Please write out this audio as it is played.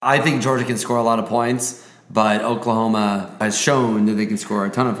I think Georgia can score a lot of points, but Oklahoma has shown that they can score a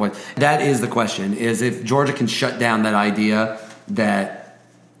ton of points. That is the question, is if Georgia can shut down that idea that,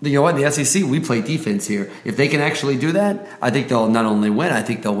 you know what, in the SEC, we play defense here. If they can actually do that, I think they'll not only win, I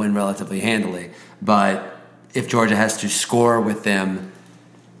think they'll win relatively handily. But if Georgia has to score with them,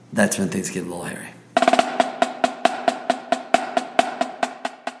 that's when things get a little hairy.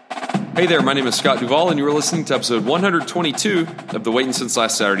 Hey there, my name is Scott Duvall, and you are listening to episode 122 of the Waiting Since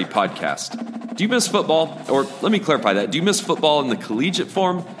Last Saturday podcast. Do you miss football? Or let me clarify that. Do you miss football in the collegiate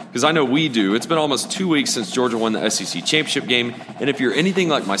form? Because I know we do. It's been almost 2 weeks since Georgia won the SEC championship game, and if you're anything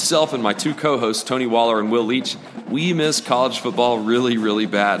like myself and my two co-hosts, Tony Waller and Will Leach, we miss college football really, really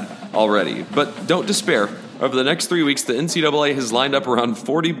bad already. But don't despair. Over the next 3 weeks, the NCAA has lined up around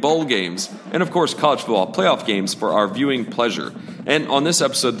 40 bowl games and, of course, college football playoff games for our viewing pleasure. And on this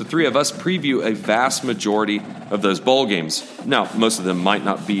episode, the three of us preview a vast majority of those bowl games. Now, most of them might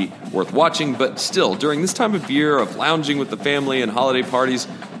not be worth watching, but still, during this time of year of lounging with the family and holiday parties,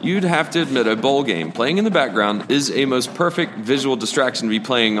 you'd have to admit a bowl game playing in the background is a most perfect visual distraction to be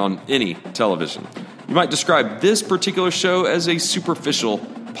playing on any television. You might describe this particular show as a superficial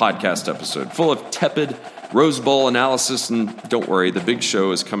podcast episode, full of tepid Rose Bowl analysis, and don't worry, the big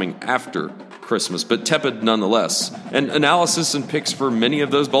show is coming after Christmas, but tepid nonetheless. And analysis and picks for many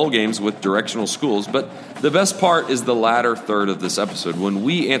of those bowl games with directional schools. But the best part is the latter third of this episode, when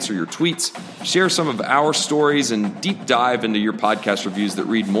we answer your tweets, share some of our stories, and deep dive into your podcast reviews that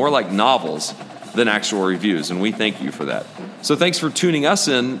read more like novels than actual reviews, and we thank you for that. So thanks for tuning us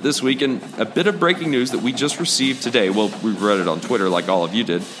in this week, and a bit of breaking news that we just received today. Well, we read it on Twitter like all of you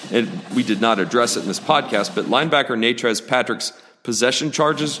did, and we did not address it in this podcast, but linebacker Natrez Patrick's possession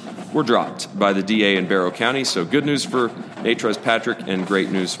charges were dropped by the DA in Barrow County, so good news for Natrez Patrick and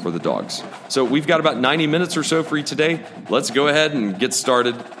great news for the Dogs. So we've got about 90 minutes or so for you today. Let's go ahead and get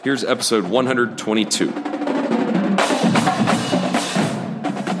started. Here's episode 122. All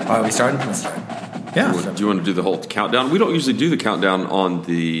right, we starting? Let's start. Yeah. Do you want to do the whole countdown? We don't usually do the countdown on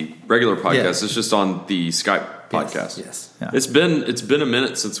the regular podcast. Yeah. It's just on the Skype podcast. Yes. Yeah. It's been a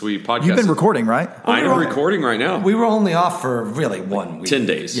minute since we podcasted. You've been recording, right? I am recording right now. We were only off for really 1 week. 10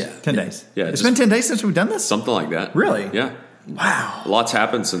 days. Yeah. 10 days. Yeah, It's just- been 10 days since we've done this? Something like that. Really? Yeah. Wow. Lots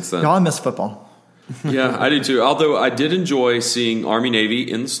happened since then. Y'all, I miss football. Yeah, I do too. Although I did enjoy seeing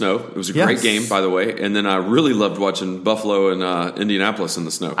Army-Navy in the snow. It was a great Yes. game, by the way. And then I really loved watching Buffalo and Indianapolis in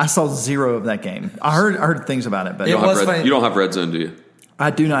the snow. I saw zero of that game. I heard things about it, but It was you funny. don't have Red Zone, do you? I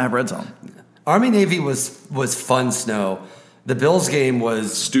do not have Red Zone. Army-Navy was fun snow. The Bills game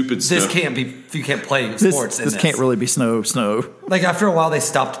was Stupid snow. This can't be. You can't play sports in This can't really be snow. Like after a while, they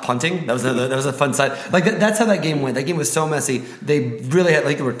stopped punting. That was a fun side. Like that's how that game went. That game was so messy. They really had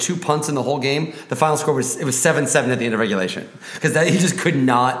there were 2 punts in the whole game. The final score was 7-7 at the end of regulation because he just could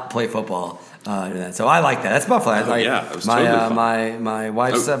not play football. So I like that. That's Buffalo. Yeah, it was totally fun. My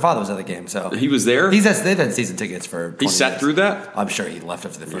wife's father was at the game, so He was there? They've had season tickets for 20 He sat years. through that? I'm sure he left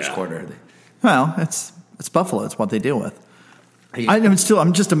after the first Yeah. quarter. Well, it's Buffalo. It's what they deal with.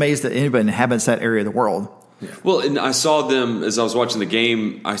 I'm just amazed that anybody inhabits that area of the world. Well, and I saw them as I was watching the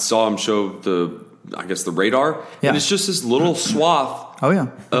game. I saw them show the radar, Yeah. and it's just this little swath Oh, yeah.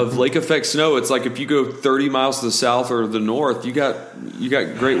 of lake effect snow. It's like if you go 30 miles to the south or the north, you got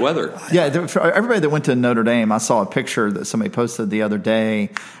great weather. Yeah, for everybody that went to Notre Dame, I saw a picture that somebody posted the other day,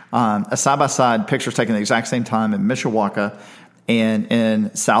 a side-by-side picture taken at the exact same time in Mishawaka and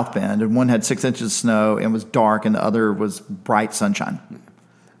in South Bend, and one had 6 inches of snow and was dark, and the other was bright sunshine.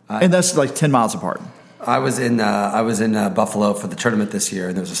 And that's like 10 miles apart. I was in Buffalo for the tournament this year,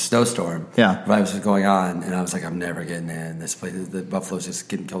 and there was a snowstorm. Yeah. Right, was going on, and I was like, I'm never getting in this place. The Buffalo's just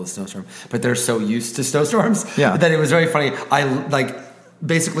getting killed with a snowstorm, but they're so used to snowstorms that it was very funny. I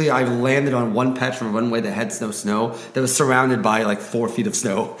landed on one patch of a runway that had snow that was surrounded by like 4 feet of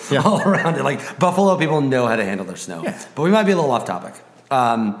snow all around it. Like Buffalo people know how to handle their snow, but we might be a little off topic.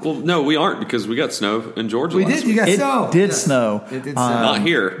 Well, no, we aren't because we got snow in Georgia. We last did. week. You got It snow. did Yes. snow. It did snow. Not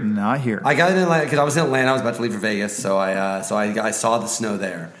here. Not here. I got in Atlanta because I was in Atlanta. I was about to leave for Vegas, so I saw the snow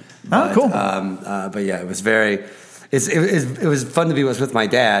there. But, cool. But yeah, it was very. It was fun to be with my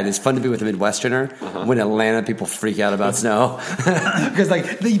dad. It's fun to be with a Midwesterner when Atlanta people freak out about snow because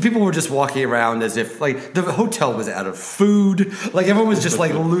people were just walking around as if like the hotel was out of food. Like everyone was just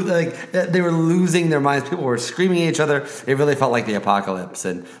like they were losing their minds. People were screaming at each other. It really felt like the apocalypse.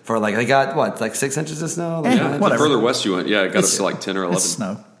 And for they got 6 inches of snow. Like, Yeah, the further west you went, it got up to like 10 or 11. It's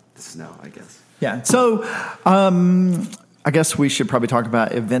snow. Snow, I guess. Yeah. So, I guess we should probably talk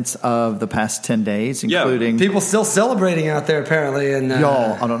about events of the past 10 days, including People still celebrating out there apparently. And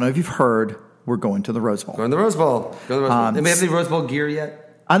y'all. I don't know if you've heard, we're going to the Rose Bowl. Going to the Rose Bowl. Do we have any Rose Bowl gear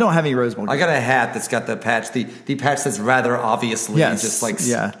yet? I don't have any Rose Bowl. I got a hat that's got the patch, the patch that's rather obviously just like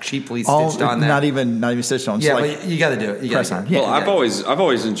cheaply stitched on there. Not even stitched on. Yeah, like, but you got to do it. You got to. Well, I've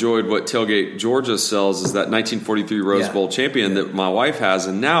always enjoyed what Tailgate Georgia sells is that 1943 Rose Bowl champion that my wife has,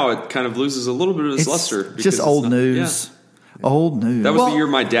 and now it kind of loses a little bit of its luster. Just old news. Yeah. Old news. That was the year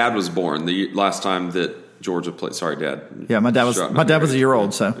my dad was born. The last time that Georgia played. Sorry, Dad. Yeah, my dad was a year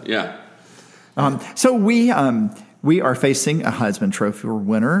old. So yeah. So we are facing a Heisman Trophy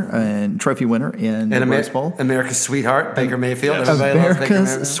winner in the Rose Bowl. America's sweetheart, Baker Mayfield. Yes.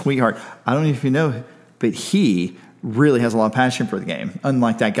 America's sweetheart. I don't know if you know, but he really has a lot of passion for the game,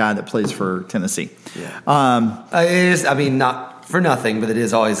 unlike that guy that plays for Tennessee. Yeah. It is, I mean, not for nothing, but it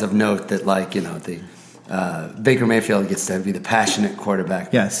is always of note that, like, you know, Baker Mayfield gets to be the passionate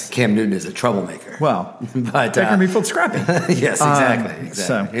quarterback. Yes. Cam Newton is a troublemaker. Well, but Baker Mayfield's scrappy. Yes, exactly.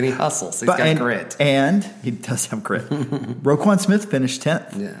 So, and he hustles. He's got grit. And he does have grit. Roquan Smith finished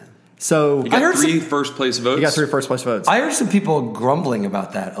 10th. Yeah. So he got three first-place votes. He got 3 first-place votes. I heard some people grumbling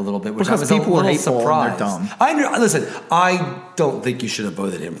about that a little bit, which because I was people a little surprised. surprised. Listen, I don't think you should have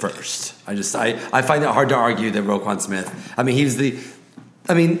voted him first. I find it hard to argue that Roquan Smith. I mean,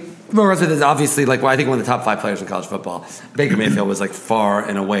 Roquan Smith is obviously like I think one of the top 5 players in college football. Baker Mayfield was like far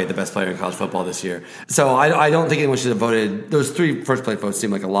and away the best player in college football this year. So I don't think anyone should have voted. Those 3 first-place votes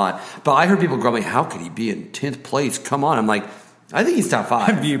seem like a lot, but I heard people grumbling, "How could he be in 10th place? Come on!" I'm like, I think he's top 5.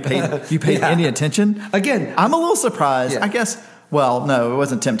 Have you paid any attention? Again, I'm a little surprised. Yeah. I guess. Well, no, it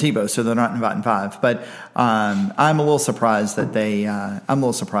wasn't Tim Tebow, so they're not inviting 5. But I'm a little surprised that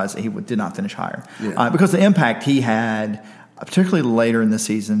he did not finish higher because the impact he had, particularly later in the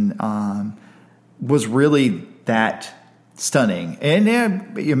season, was really that stunning.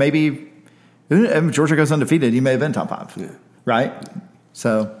 And maybe if Georgia goes undefeated, he may have been top 5, right?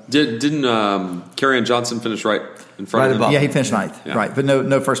 So didn't Kerryon Johnson finish right in front of him? Yeah, he finished 9th, right? But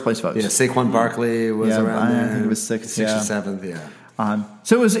no first place votes. Yeah, Saquon Barkley was around there. I think it was 6th, 6th or 7th. Yeah.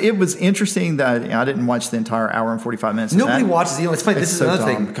 So it was interesting that I didn't watch the entire hour and 45 minutes. Nobody watches. It's funny. This is another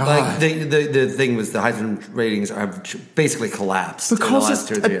thing. God. Like the thing was the Heisman ratings have basically collapsed because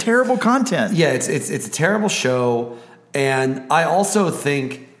it's a terrible content. Yeah, it's a terrible show, and I also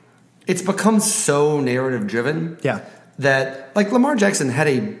think it's become so narrative driven. Yeah. That like Lamar Jackson had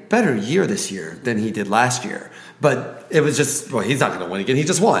a better year this year than he did last year, but it was just he's not going to win again. He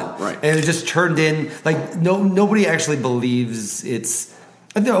just won, right? And it just turned in like nobody actually believes it's.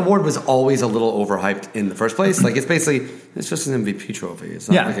 The award was always a little overhyped in the first place. Like it's just an MVP trophy. It's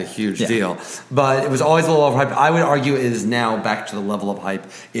not like a huge deal, but it was always a little overhyped. I would argue it is now back to the level of hype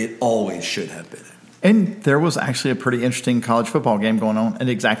it always should have been. And there was actually a pretty interesting college football game going on at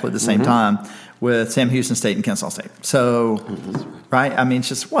exactly the same time with Sam Houston State and Kennesaw State. So, right? I mean, it's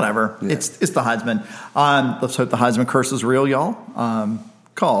just whatever. Yeah. It's the Heisman. Let's hope the Heisman curse is real, y'all.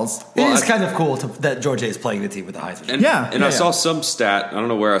 Calls. It is kind of cool that Georgia is playing the team with the Heisman. And I saw some stat, I don't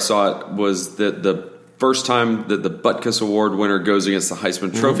know where I saw it, was that the first time that the Butkus Award winner goes against the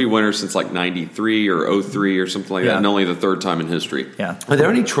Heisman Trophy winner since like 93 or 03 or something like that, and only the 3rd time in history. Yeah. Are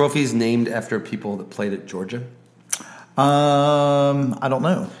there any trophies named after people that played at Georgia? I don't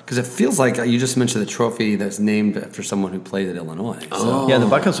know. Because it feels like you just mentioned the trophy that's named after someone who played at Illinois. So yeah, the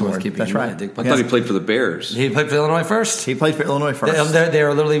Butkus Award. That's right. I thought he played for the Bears. He played for Illinois first. He played for Illinois first.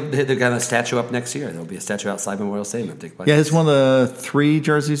 They're got a statue up next year. There'll be a statue outside Memorial Stadium of Dick Butkus. Yeah, it's one of the 3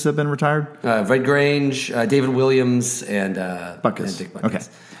 jerseys that have been retired. Red Grange, David Williams, and Butkus. And Dick Butkus. Okay.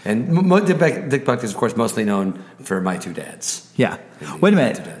 And Dick Butkus, of course, mostly known for My Two Dads. Yeah. Wait a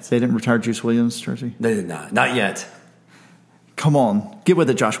minute. They didn't retire Juice Williams' jersey? They did not. Not yet. Come on, get with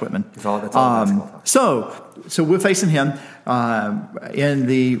it, Josh Whitman. That's all So we're facing him in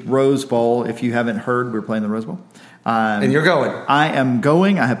the Rose Bowl. If you haven't heard, we're playing the Rose Bowl. And you're going. I am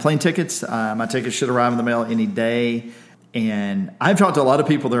going. I have plane tickets. My tickets should arrive in the mail any day. And I've talked to a lot of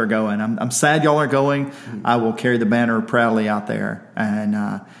people that are going. I'm sad y'all are going. I will carry the banner proudly out there.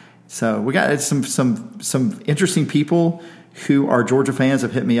 And so we got some interesting people who are Georgia fans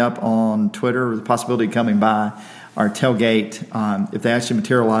have hit me up on Twitter with the possibility of coming by our tailgate. If they actually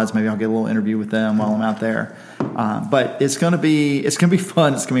materialize, maybe I'll get a little interview with them while I'm out there. But it's going to be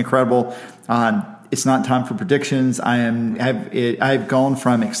fun. It's going to be incredible. It's not time for predictions. I've gone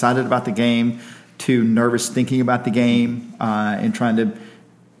from excited about the game to nervous thinking about the game and trying to,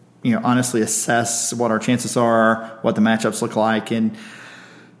 honestly assess what our chances are, what the matchups look like, and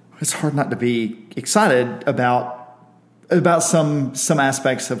it's hard not to be excited about about some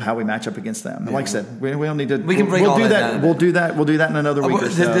aspects of how we match up against them. Like I said, we don't need to. We can break all do that down. We'll do that in another week or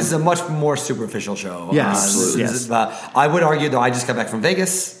so. This is a much more superficial show. Yes, yes. I would argue, though, I just got back from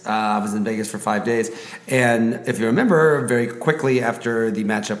Vegas. I was in Vegas for 5 days. And if you remember, very quickly after the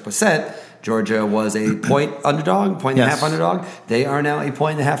matchup was set, Georgia was a point underdog, point and a half underdog. They are now a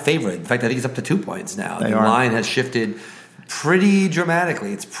point and a half favorite. In fact, I think it's up to 2 points now. The line has shifted pretty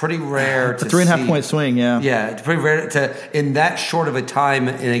dramatically. It's pretty rare to see. A 3.5 point swing, Yeah, it's pretty rare to, in that short of a time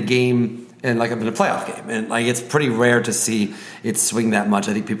in a game, and like in a playoff game. And like it's pretty rare to see it swing that much.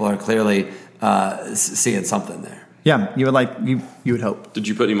 I think people are clearly seeing something there. Yeah, you would hope. Did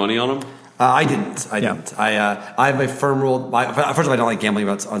you put any money on them? I didn't. I have a firm rule. First of all, I don't like gambling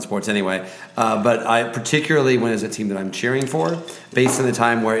on sports anyway. But I particularly when it's a team that I'm cheering for, based on the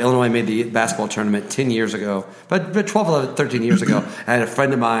time where Illinois made the basketball tournament 10 years ago, but 12, 11, 13 years ago, I had a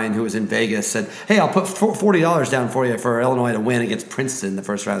friend of mine who was in Vegas said, "Hey, I'll put $40 down for you for Illinois to win against Princeton in the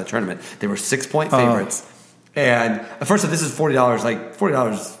first round of the tournament." They were 6-point favorites, and at first, this is $40. Like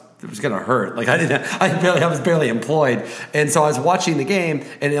 $40. It was going to hurt. Like I was barely employed. And so I was watching the game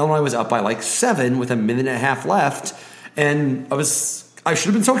and Illinois was up by like 7 with a minute and a half left. And I should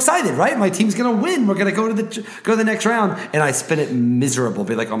have been so excited, right? My team's going to win. We're going to go to the next round. And I spent it miserable.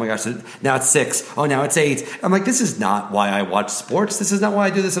 Be like, oh my gosh, now it's 6. Oh, now it's 8. I'm like, this is not why I watch sports. This is not why I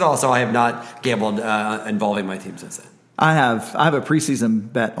do this at all. So I have not gambled involving my team since then. I have a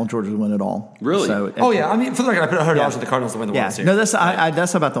preseason bet on Georgia to win it all. Really? So, I mean, for the record, I put $100 on the Cardinals to win the World Series. No,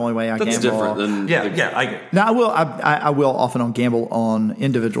 that's about the only way I gamble. That's different than I agree. Now I will often gamble on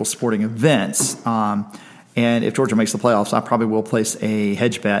individual sporting events. And if Georgia makes the playoffs, I probably will place a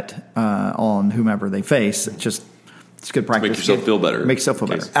hedge bet on whomever they face. It's good practice. Make yourself feel better. Make yourself feel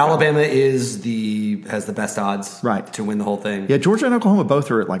better. Alabama has the best odds to win the whole thing. Yeah, Georgia and Oklahoma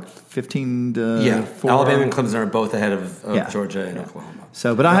both are at like 15 to 4. Alabama and Clemson are both ahead of Georgia and Oklahoma.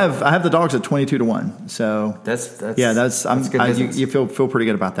 So, but I have the dogs at 22-1. So that's good you feel pretty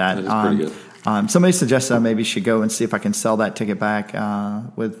good about that. That is pretty good. Somebody suggested I maybe should go and see if I can sell that ticket back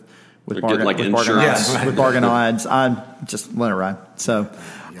with bargain odds. I just let it ride. So,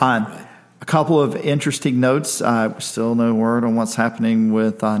 a couple of interesting notes. Still no word on what's happening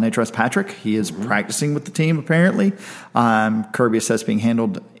with Natrez Patrick. He is practicing with the team, apparently. Kirby says being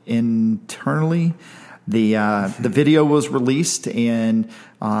handled internally. The video was released, and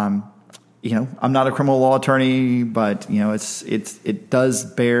I'm not a criminal law attorney, but it does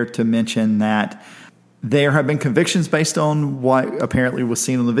bear to mention that there have been convictions based on what apparently was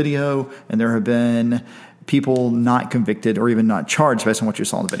seen on the video, and there have been people not convicted or even not charged based on what you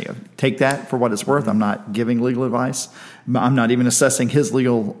saw in the video. Take that for what it's worth. I'm not giving legal advice. I'm not even assessing his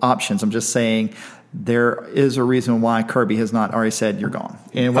legal options. I'm just saying there is a reason why Kirby has not already said you're gone.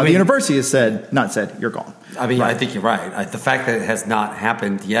 And the university has not said you're gone. I mean, I think you're right. The fact that it has not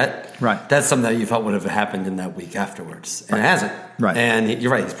happened yet, that's something that you thought would have happened in that week afterwards. And it hasn't. Right. And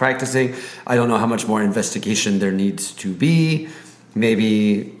you're right. He's practicing. I don't know how much more investigation there needs to be.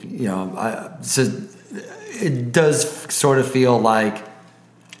 Maybe, it does sort of feel like,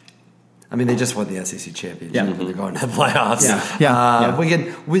 I mean, they just won the SEC championship and they're going to the playoffs.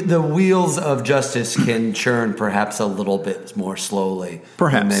 The wheels of justice can churn perhaps a little bit more slowly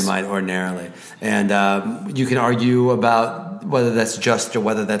than they might ordinarily. And you can argue about whether that's just or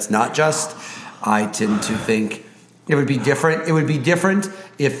whether that's not just. I tend to think it would be different. It would be different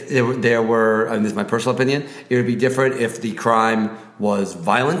if there were, and this is my personal opinion, it would be different if the crime was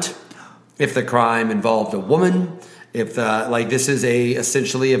violent, if the crime involved a woman, if this is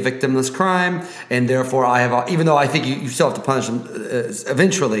essentially a victimless crime, and therefore even though I think you still have to punish them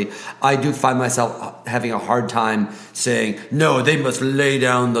eventually, I do find myself having a hard time saying no, they must lay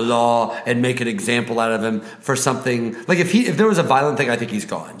down the law and make an example out of him for something like if there was a violent thing, I think he's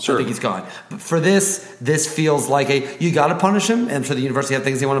gone. Sure. I think he's gone. But for this feels like you got to punish him, and so the university have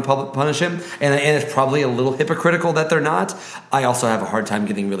things they want to punish him, and it's probably a little hypocritical that they're not. I also have a hard time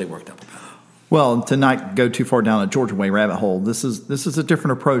getting really worked up about it. Well, to not go too far down a Georgia way rabbit hole, this is a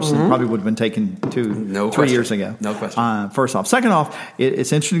different approach than probably would have been taken 3 years ago. No question. First off. Second off,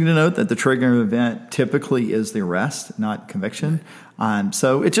 it's interesting to note that the triggering event typically is the arrest, not conviction.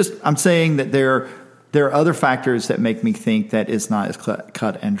 So I'm saying that there are other factors that make me think that it's not as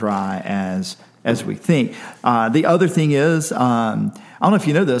cut and dry as we think. The other thing is, I don't know if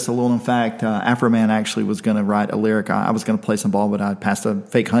you know this, a little known fact, Afro Man actually was going to write a lyric. I was going to play some ball, but I passed a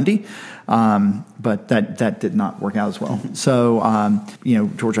fake hundy. But that did not work out as well. So,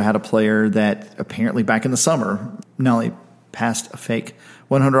 Georgia had a player that apparently back in the summer not only passed a fake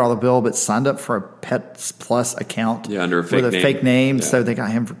 $100 bill, but signed up for a Pets Plus account under a fake with a name. fake name. Yeah. So they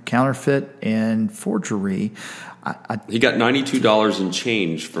got him for counterfeit and forgery. He got $92 in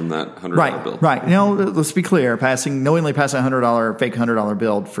change from that $100 bill. Right. Now, let's be clear. Knowingly passing a fake $100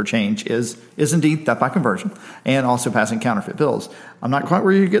 bill for change is indeed theft by conversion, and also passing counterfeit bills. I'm not quite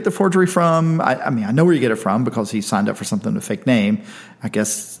where you get the forgery from. I mean, I know where you get it from because he signed up for something with a fake name. I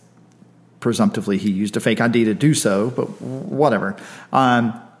guess presumptively he used a fake ID to do so, but whatever.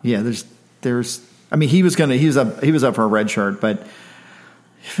 There's. I mean, he was up for a red shirt, but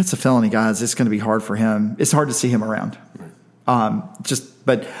if it's a felony, guys, it's going to be hard for him. It's hard to see him around.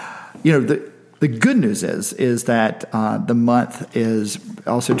 But the good news is that the month is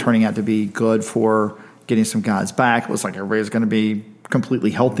also turning out to be good for getting some guys back. It looks like everybody's going to be completely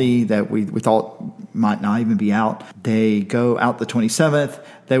healthy that we thought might not even be out. They go out the 27th.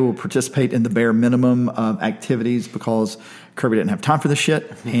 They will participate in the bare minimum of activities because Kirby didn't have time for this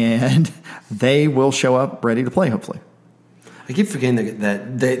shit, and they will show up ready to play, hopefully. I keep forgetting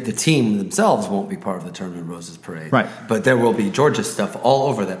that the team themselves won't be part of the Tournament of Roses parade. Right. But there will be Georgia stuff all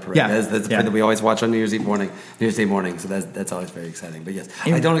over that parade. Yeah. That's the parade that we always watch on New Year's Day morning. So that's always very exciting. But yes,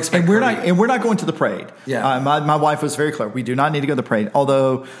 I don't expect. And we're not going to the parade. Yeah. My wife was very clear. We do not need to go to the parade.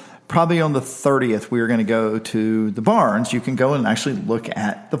 Although probably on the 30th we are going to go to the barns. You can go and actually look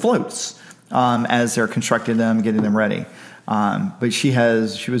at the floats as they're constructing them, getting them ready. But she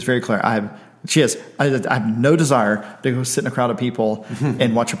was very clear. I have no desire to go sit in a crowd of people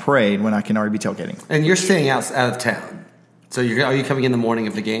and watch a parade when I can already be tailgating. And you're staying out of town. So are you coming in the morning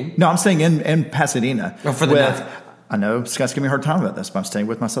of the game? No, I'm staying in Pasadena. Oh, for the night. I know Scott's giving me a hard time about this, but I'm staying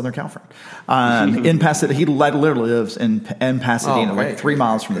with my Southern Cal friend. In Pasadena, he literally lives in Pasadena, like 3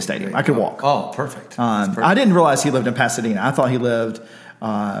 miles from the stadium. I could walk. Oh, perfect. I didn't realize he lived in Pasadena. I thought he lived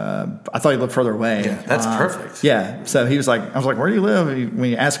further away. Yeah, that's perfect. Yeah. So I was like, where do you live? When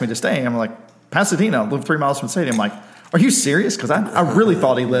he asked me to stay, I'm like, Pasadena. I live 3 miles from the stadium. I'm like, are you serious? Because I really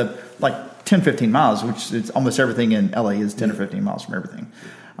thought he lived like 10, 15 miles, which is almost everything in LA is 10 or 15 miles from everything.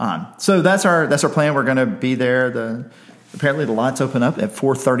 So that's our plan. We're going to be there. Apparently the lights open up at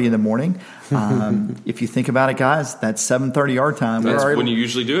 4:30 in the morning. If you think about it, guys, that's 7:30 our time. That's when you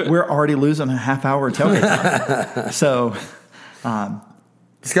usually do it. We're already losing a half hour of tailgate time. So,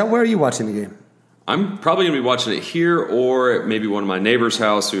 Scott, where are you watching the game? I'm probably going to be watching it here or at maybe one of my neighbor's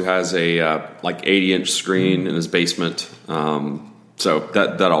house who has a 80-inch screen in his basement. So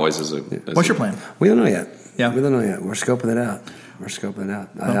that always is a. What's your plan? We don't know yet. Yeah, we don't know yet. We're scoping it out.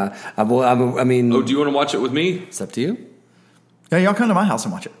 Oh. I mean, do you want to watch it with me? It's up to you. Yeah, y'all come to my house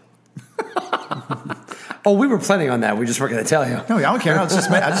and watch it. Oh, we were planning on that. We just weren't going to tell you. No, I don't care. I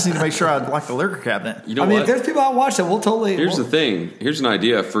just need to make sure I like the liquor cabinet. You know what? If there's people out watching, we'll totally. Here's the thing. Here's an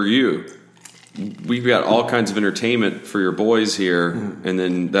idea for you. We've got all kinds of entertainment for your boys here, and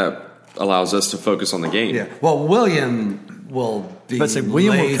then that allows us to focus on the game. Yeah. Well, William will be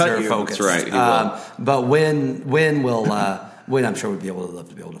William will cut laser you. focused. That's right. He will. But when will when I'm sure we'd love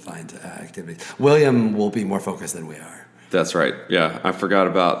to be able to find activities. William will be more focused than we are. That's right. Yeah, I forgot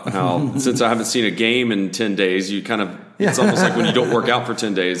about how since I haven't seen a game in 10 days, you kind of it's almost like when you don't work out for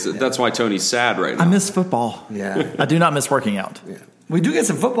 10 days. Yeah. That's why Tony's sad right now. I miss football. Yeah, I do not miss working out. Yeah. We do get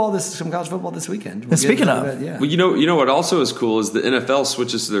some college football this weekend. And speaking of, well, you know what also is cool is the NFL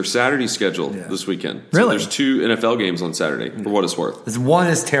switches to their Saturday schedule this weekend. So really? There's 2 NFL games on Saturday for what it's worth. One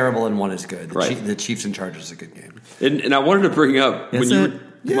is terrible and one is good. Right. The Chiefs and Chargers is a good game. And I wanted to bring up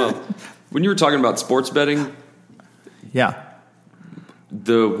when you were talking about sports betting. Yeah.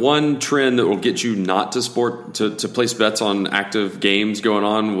 The one trend that will get you not to place bets on active games going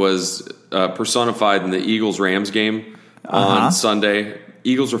on was personified in the Eagles-Rams game on Sunday.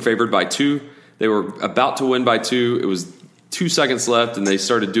 Eagles were favored by 2. They were about to win by 2. It was 2 seconds left, and they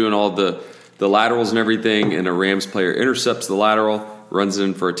started doing all the laterals and everything, and a Rams player intercepts the lateral, runs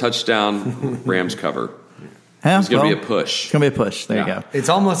in for a touchdown, Rams cover. It's going to be a push. It's going to be a push. There you go. It's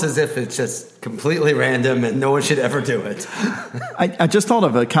almost as if it's just completely random and no one should ever do it. I just thought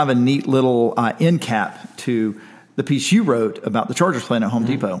of a kind of a neat little end cap to the piece you wrote about the Chargers playing at Home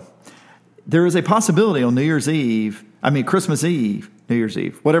Depot. There is a possibility on Christmas Eve, New Year's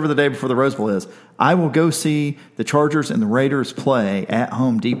Eve, whatever the day before the Rose Bowl is, I will go see the Chargers and the Raiders play at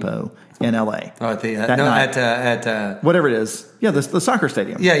Home Depot in L.A. Oh, at whatever it is. Yeah, the soccer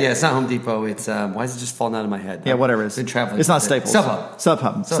stadium. Yeah, it's not Home Depot. It's why is it just falling out of my head? Yeah, whatever it is. Been traveling. It's not Staples.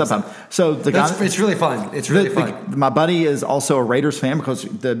 StubHub. So it's really fun. It's really fun. My buddy is also a Raiders fan because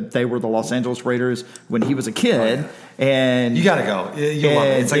they were the Los Angeles Raiders when he was a kid. And you got to go. You love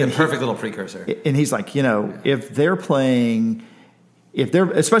it. It's like a perfect little precursor. And he's like, if they're playing.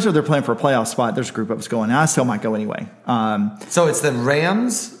 Especially if they're playing for a playoff spot, there's a group of us going. I still might go anyway. So it's the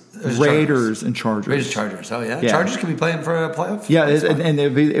Rams Raiders and Chargers. Raiders. Oh, yeah. Chargers could be playing for a playoff. Yeah, and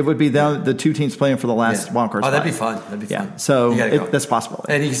it would be the two teams playing for the last wild card spot. Oh, that'd be fun. Yeah, so that's possible.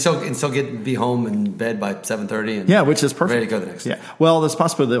 And you can still be home in bed by 7:30. Yeah, which is perfect. Ready to go the next day. Yeah. Well, there's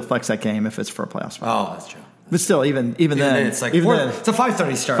possibility they'll flex that game if it's for a playoff spot. Oh, that's true. But still, even then, it's like it's a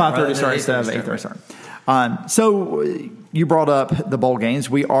 5:30 start. 5:30 start instead of 8:30 start. So you brought up the bowl games.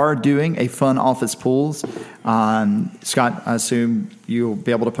 We are doing a fun office pools. Scott, I assume you'll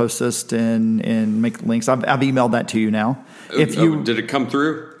be able to post this and make links. I've emailed that to you now. Did it come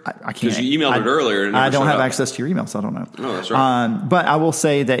through? I can't. Because you emailed it earlier. And I don't have access to your email, so I don't know. Oh, that's right. But I will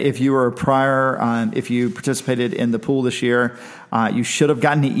say that if you were if you participated in the pool this year, you should have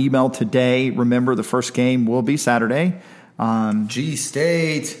gotten the email today. Remember, the first game will be Saturday. G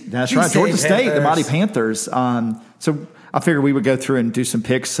State. That's right. Georgia State, the Mighty Panthers. So I figured we would go through and do some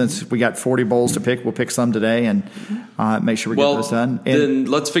picks since we got 40 bowls to pick. We'll pick some today and make sure we get this done. Then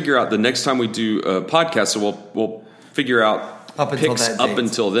let's figure out the next time we do a podcast. So we'll figure out picks up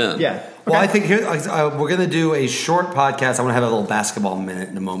until then. Yeah. Okay. Well, I think we're going to do a short podcast. I want to have a little basketball minute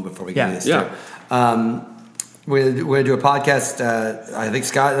in a moment before we get into this. Yeah. We're going to do a podcast. I think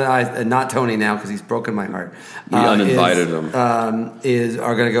Scott and I, and not Tony now because he's broken my heart. We uninvited him.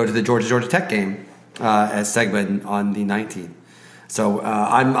 Are going to go to the Georgia Tech game at Segment on the 19th. So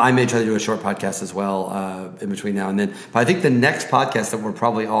I may try to do a short podcast as well in between now and then. But I think the next podcast that we're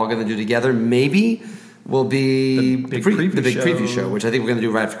probably all going to do together maybe will be the big preview show, which I think we're going to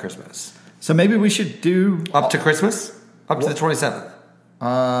do right after Christmas. So maybe we should do up to Christmas, up to the 27th.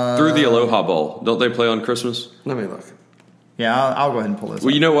 Through the Aloha Bowl. Don't they play on Christmas? Let me look. Yeah, I'll go ahead and pull this Well,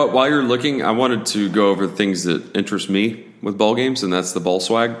 up. you know what? While you're looking, I wanted to go over things that interest me with bowl games, and that's the bowl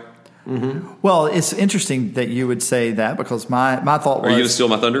swag. Mm-hmm. Well, it's interesting that you would say that because my thought was... Are you going to steal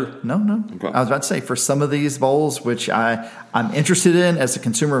my thunder? No. Okay. I was about to say, for some of these bowls, which I'm interested in as a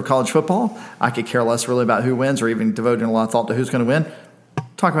consumer of college football, I could care less really about who wins or even devoting a lot of thought to who's going to win.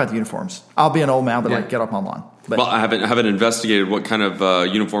 Talk about the uniforms. I'll be an old man, but get up on line. But well, I haven't investigated what kind of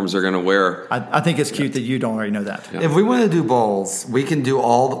uniforms they're going to wear. I think it's cute that you don't already know that. Yeah. If we want to do bowls, we can do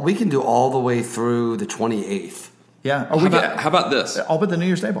all the way through the 28th. Yeah. How about this? All but the New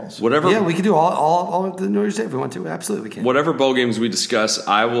Year's Day bowls. Whatever. Yeah, we can do all of the New Year's Day if we want to. Absolutely, we can. Whatever bowl games we discuss,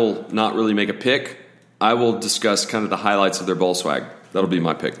 I will not really make a pick. I will discuss kind of the highlights of their bowl swag. That'll be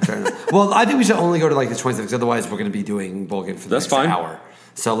my pick. Well, I think we should only go to like the 26th, because otherwise we're going to be doing bowl games for the next hour.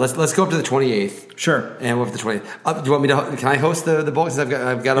 So let's go up to the 28th. Sure. And we'll have the 20th. Do you want me to? Can I host the bowl? Because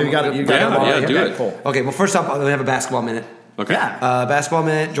I've got them. You got it. Yeah, do it. Cool. Okay. Well, first up, I'm going to have a basketball minute. Okay. Yeah. Basketball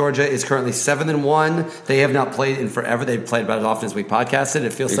minute. Georgia is currently 7-1. They have not played in forever. They've played about as often as we podcasted.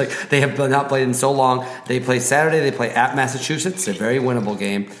 It feels like they have not played in so long. They play Saturday. They play at Massachusetts. A very winnable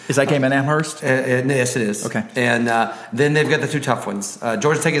game. Is that game in Amherst? Yes, it is. Okay. And then they've got the two tough ones.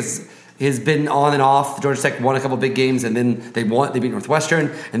 Georgia Tech has been on and off. Georgia Tech won a couple big games, and then they beat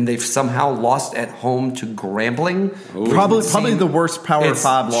Northwestern, and they've somehow lost at home to Grambling. Probably the worst Power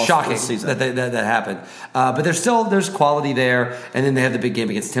 5 loss shocking this season. that happened. But there's quality there, and then they have the big game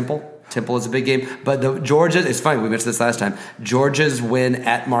against Temple. Temple is a big game, but Georgia. It's funny, we mentioned this last time. Georgia's win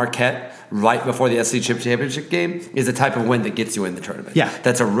at Marquette right before the SEC championship game is the type of win that gets you in the tournament. Yeah,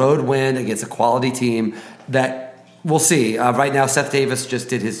 that's a road win against a quality team that. We'll see. Right now, Seth Davis just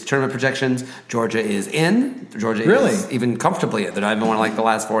did his tournament projections. Georgia is in. Georgia is even comfortably in. They're not even one of like the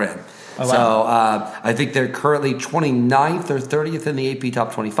last four in. Oh, wow. So I think they're currently 29th or 30th in the AP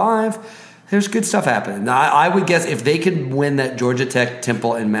Top 25. There's good stuff happening. Now, I would guess if they can win that Georgia Tech,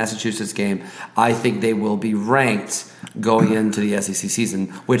 Temple, and Massachusetts game, I think they will be ranked going into the SEC season,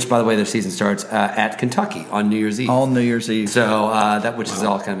 which, by the way, their season starts at Kentucky on New Year's Eve. On New Year's Eve. So which is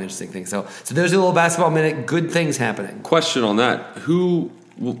all kind of interesting thing. So there's a little basketball minute. Good things happening. Question on that: Who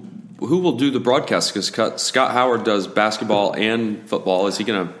will do the broadcast? Because Scott Howard does basketball and football. Is he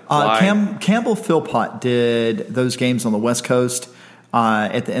going to fly? Campbell Philpott did those games on the West Coast.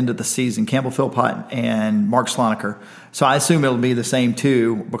 At the end of the season, Campbell Philpott and Mark Sloniker. So I assume it'll be the same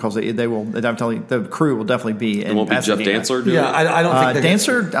too, because the crew will definitely be in. It won't Pasadena. be Jeff Dancer. Yeah, I don't think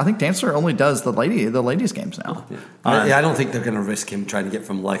Dancer. I think Dancer only does the ladies games now. Yeah. I don't think they're going to risk him trying to get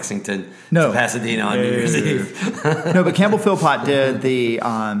from Lexington to Pasadena on New Year's Eve. No, but Campbell Philpott did the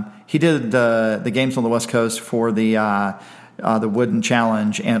games on the West Coast for the Wooden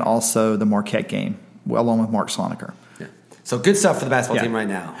Challenge and also the Marquette game, along with Mark Sloniker. So good stuff for the basketball team right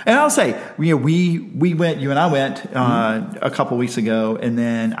now. And I'll say, you and I went a couple weeks ago, and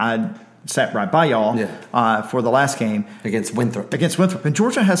then I sat right by y'all for the last game against Winthrop. And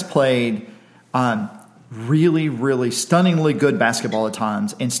Georgia has played really, really stunningly good basketball at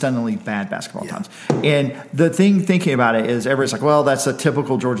times and stunningly bad basketball at times. And the thing thinking about it is everybody's like, well, that's a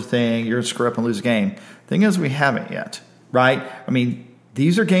typical Georgia thing. You're going to screw up and lose a game. Thing is, we haven't yet, right? I mean,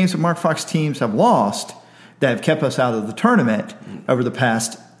 these are games that Mark Fox teams have lost that have kept us out of the tournament over the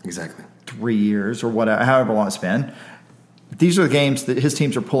past 3 years or whatever, however long it's been. These are the games that his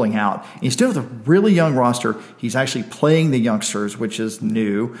teams are pulling out. And he's still with a really young roster. He's actually playing the youngsters, which is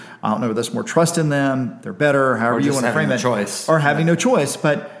new. I don't know if there's more trust in them. They're better, however you want to frame it. Or having no choice.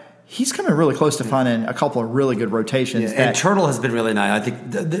 But he's coming really close to finding a couple of really good rotations. And Turtle has been really nice. I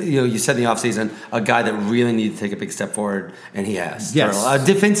think, you said in the offseason, a guy that really needed to take a big step forward, and he has. Yes.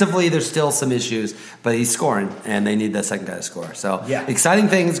 Defensively, there's still some issues, but he's scoring, and they need that second guy to score. So, exciting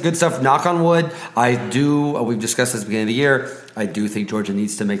things, good stuff. Knock on wood. We've discussed this at the beginning of the year. I do think Georgia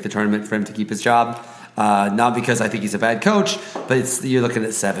needs to make the tournament for him to keep his job. Not because I think he's a bad coach, but you're looking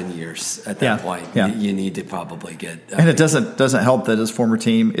at 7 years at that point. You need to probably get. And it doesn't help that his former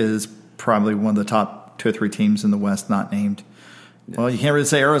team is probably one of the top 2 or 3 teams in the West not named. Well, you can't really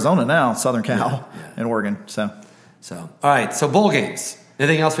say Arizona now, Southern Cal, and Oregon. So all right. So bowl games.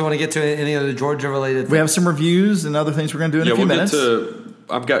 Anything else we want to get to? Any other Georgia related? We have some reviews and other things we're going to do in a few minutes.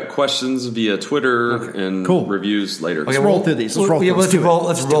 I've got questions via Twitter and reviews later. Let's roll through these. Let's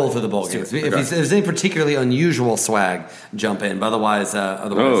roll through the bowl games. If there's any particularly unusual swag, jump in. But otherwise.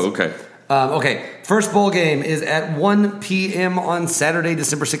 Oh, okay. Okay. First bowl game is at 1 p.m. on Saturday,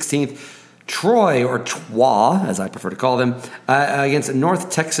 December 16th. Troy, or Twa, as I prefer to call them, against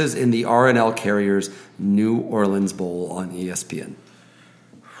North Texas in the R+L Carriers New Orleans Bowl on ESPN.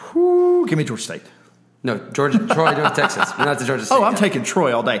 Give me Georgia State. No, Troy, North Texas. We're not to Georgia State. I'm taking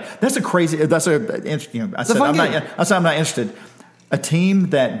Troy all day. That's a crazy. I said I'm not interested. A team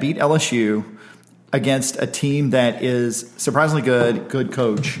that beat LSU against a team that is surprisingly good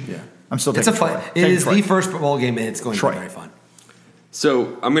coach. Yeah, I'm still taking Troy. It is the first bowl game, and it's going to be very fun.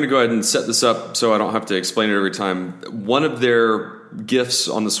 So I'm going to go ahead and set this up so I don't have to explain it every time. One of their gifts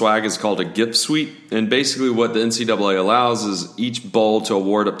on the swag is called a gift suite, and basically what the NCAA allows is each bowl to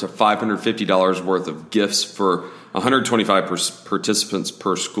award up to $550 worth of gifts for 125 participants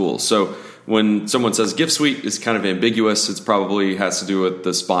per school. So when someone says gift suite, it's kind of ambiguous. It probably has to do with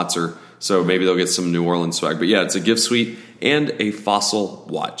the sponsor, so maybe they'll get some New Orleans swag. But yeah, it's a gift suite and a Fossil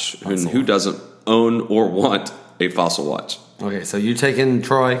watch. And who doesn't own or want a Fossil watch? Okay, so you taking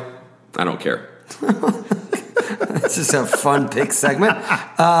Troy? I don't care. This is a fun pick segment.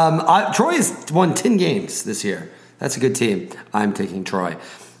 Troy has won 10 games this year. That's a good team. I'm taking Troy.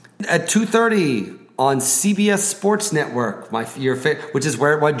 At 2:30 on CBS Sports Network, which is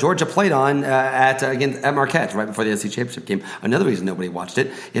what Georgia played on at Marquette right before the SEC Championship game. Another reason nobody watched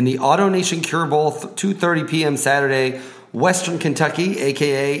it. In the AutoNation Cure Bowl, 2:30 p.m. Saturday, Western Kentucky,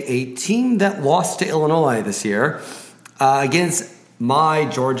 a.k.a. a team that lost to Illinois this year, against my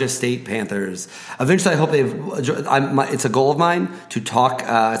Georgia State Panthers. Eventually, I hope it's a goal of mine to talk.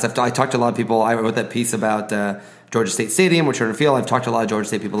 I talked to a lot of people. I wrote that piece about Georgia State Stadium, which Turner Field. I've talked to a lot of Georgia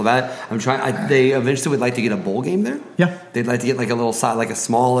State people about it. They eventually would like to get a bowl game there. Yeah, they'd like to get like a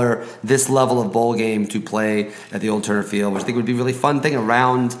smaller, this level of bowl game to play at the old Turner Field, which I think would be a really fun thing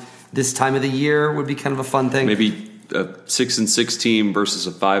around this time of the year. Would be kind of a fun thing. Maybe a 6-6 team versus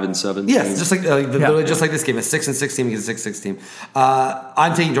a 5-7 team. Yes, just like literally just like this game, a 6-6 team against a 6-6 team.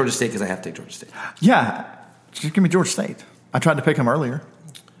 I'm taking Georgia State because I have to take Georgia State. Yeah, just give me Georgia State. I tried to pick them earlier.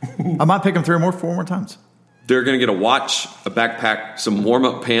 I might pick them 4 more times. They're going to get a watch, a backpack, some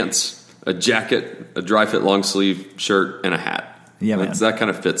warm-up pants, a jacket, a dry-fit long-sleeve shirt, and a hat. Yeah, man. That kind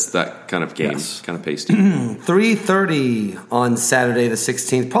of fits that kind of game, kind of pasty. 3:30 on Saturday the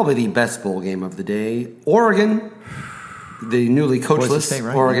 16th, probably the best bowl game of the day. Oregon, the newly coachless State,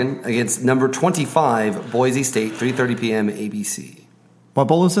 right? Oregon, against number 25, Boise State, 3:30 p.m. ABC. What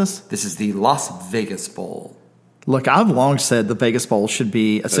bowl is this? This is the Las Vegas Bowl. Look, I've long said the Vegas Bowl should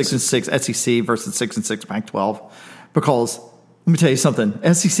be a 6-6 SEC versus 6-6 Pac-12 because let me tell you something: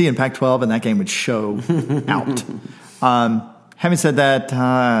 SEC and Pac-12 in that game would show out. Having said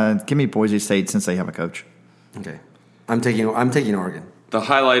that, give me Boise State since they have a coach. Okay, I'm taking Oregon. The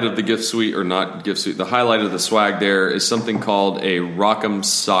highlight of the gift suite, or not gift suite, the highlight of the swag there is something called a Rock'em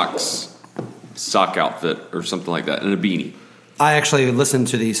Socks sock outfit or something like that, and a beanie. I actually listened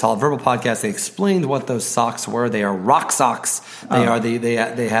to the Solid Verbal podcast. They explained what those socks were. They are rock socks. They are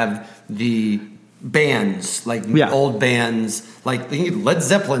they have the bands, like old bands, like Led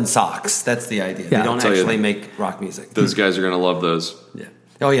Zeppelin socks. That's the idea. Yeah. They don't actually make rock music. Those guys are going to love those. Yeah.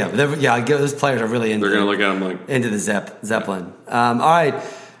 Oh yeah. Those players are really into. They're going to look at them like into the Zeppelin. All right.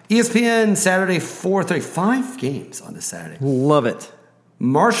 ESPN Saturday 4:30. 5 games on this Saturday. Love it. The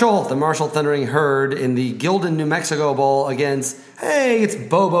Marshall Thundering Herd in the Gildan, New Mexico Bowl against, it's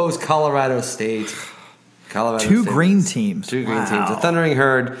Bobo's Colorado State. Two green teams. The Thundering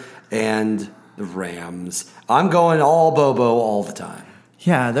Herd and the Rams. I'm going all Bobo all the time.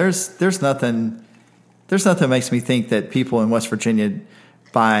 Yeah, there's nothing that makes me think that people in West Virginia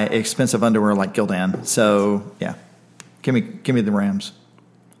buy expensive underwear like Gildan. So, yeah, give me the Rams.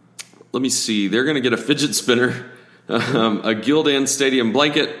 Let me see. They're going to get a fidget spinner, a Gildan Stadium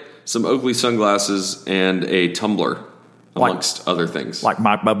blanket, some Oakley sunglasses, and a tumbler, amongst other things. Like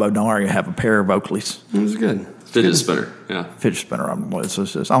Mike Bobo, don't worry, you have a pair of Oakleys. It was good. Fidget spinner, yeah. Fidget spinner. I'm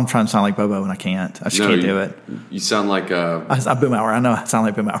trying to sound like Bobo, and I can't. I just can't do it. You sound like I Boomhauer. I know I sound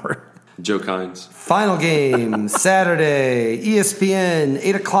like Boomhauer. Joe Kynes. Final game, Saturday, ESPN,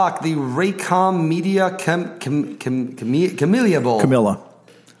 8 o'clock, the Raycom Media Camellia Bowl. Camilla.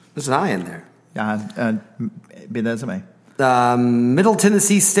 There's an I in there. Be that to me. Middle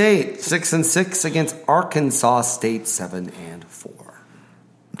Tennessee State, 6-6 against Arkansas State, 7-4.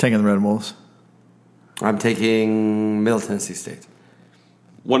 I'm taking the Red Wolves. I'm taking Middle Tennessee State.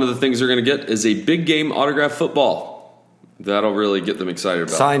 One of the things they're going to get is a big game autograph football. That'll really get them excited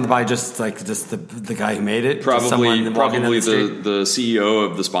about. Signed by just the guy who made it. Probably the CEO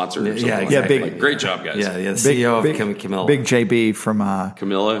of the sponsor. Or Yeah, exactly. Like, great job, guys. Yeah, the CEO of Camilla. Big JB from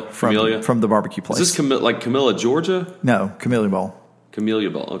Camellia from the barbecue place. Is this like Camilla, Georgia? No, Camellia Bowl.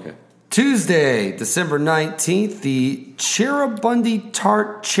 Camellia Bowl. Okay. Tuesday, December 19th, the Cheribundi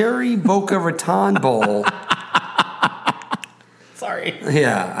Tart Cherry Boca Raton Bowl. Sorry.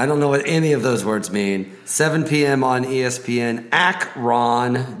 Yeah, I don't know what any of those words mean. 7 p.m. on ESPN.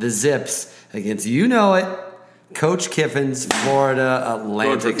 Akron, the Zips, against, Coach Kiffin's Florida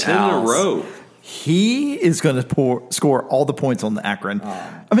Atlantic 10 in a row. He is going to score all the points on the Akron.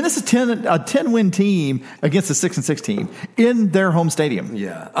 I mean, this is a 10-win team against a 6-6 team in their home stadium.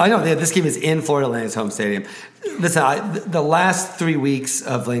 Yeah, I know. This game is in Florida Atlantic's home stadium. Listen, the last 3 weeks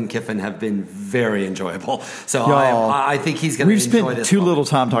of Lane Kiffin have been very enjoyable. So I think he's going to enjoy this. We've spent too little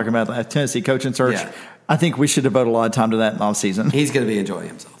time talking about the Tennessee coaching search. Yeah. I think we should devote a lot of time to that in the offseason. He's going to be enjoying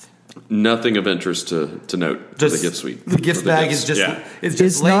himself. Nothing of interest to note. Just the gift suite. The gift bag is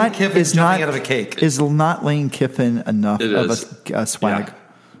just Lane Kiffin jumping out of a cake. Is not Lane Kiffin enough of a swag? Yeah.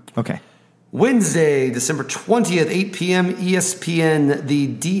 Okay. Wednesday, December 20th, 8 p.m. ESPN, the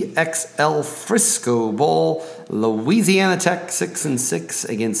DXL Frisco Bowl. Louisiana Tech 6-6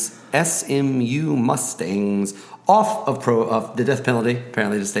 against SMU Mustangs. Off of the death penalty,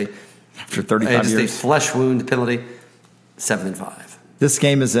 apparently just after 35 years. Just a flesh wound penalty. 7-5. This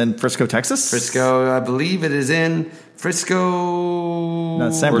game is in Frisco, Texas? Frisco, I believe it is in Frisco. No,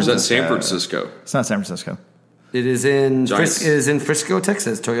 or is that San Francisco? It's not San Francisco. It is in Frisco,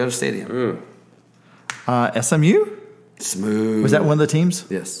 Texas, Toyota Stadium. SMU? Smooth. Was that one of the teams?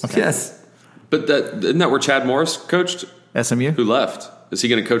 Yes. Okay. Yes. But isn't that where Chad Morris coached? SMU? Who left? Is he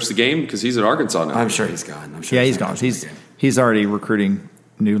going to coach the game? Because he's at Arkansas now. I'm sure he's gone. He's gone. He's already recruiting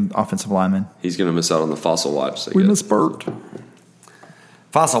new offensive linemen. He's going to miss out on the Fossil Watch. We miss Burt.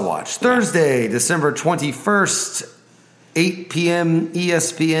 Fossil Watch. Thursday, December 21st, 8 p.m.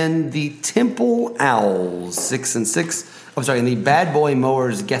 ESPN, the Temple Owls, 6-6. I'm sorry, in the Bad Boy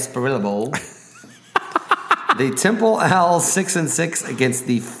Mowers Gasparilla Bowl. The Temple Owls, 6-6 against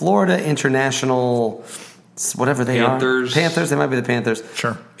the Florida International, whatever they are. Panthers. They might be the Panthers.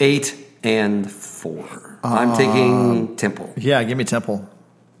 Sure. 8-4. I'm taking Temple. Yeah, give me Temple.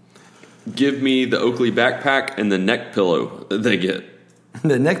 Give me the Oakley backpack and the neck pillow that they get.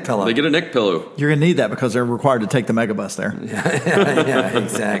 The neck pillow. They get a neck pillow. You're going to need that because they're required to take the megabus there. Yeah,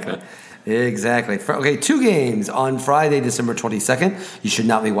 exactly. Exactly. Okay, 2 games on Friday, December 22nd. You should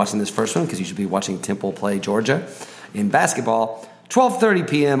not be watching this first one because you should be watching Temple play Georgia in basketball. 12:30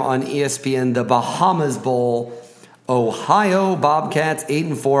 p.m. on ESPN, the Bahamas Bowl. Ohio Bobcats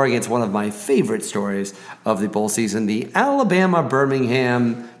 8-4 against one of my favorite stories of the bowl season, the Alabama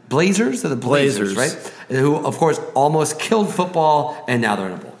Birmingham Blazers. They're the Blazers, right? Who, of course, almost killed football, and now they're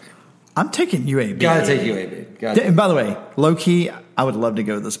in a bowl game. I'm taking UAB. Gotta take UAB. And by the way, low key, I would love to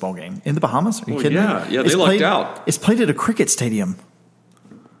go to this bowl game in the Bahamas. Are you kidding me? Yeah, they lucked out. It's played at a cricket stadium.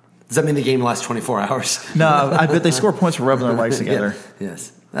 Does that mean the game lasts 24 hours? No, I bet they score points for rubbing their legs together. Yeah,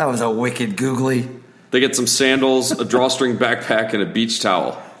 yes. That was a wicked googly. They get some sandals, a drawstring backpack, and a beach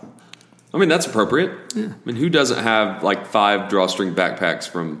towel. I mean, that's appropriate. Yeah. I mean, who doesn't have like 5 drawstring backpacks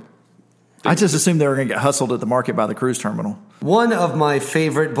from... I just assumed they were going to get hustled at the market by the cruise terminal. One of my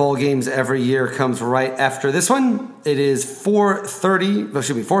favorite bowl games every year comes right after this one. It is 4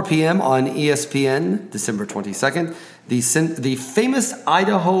 p.m. on ESPN, December 22nd. The famous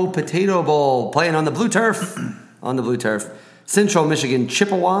Idaho Potato Bowl playing on the blue turf. On the blue turf. Central Michigan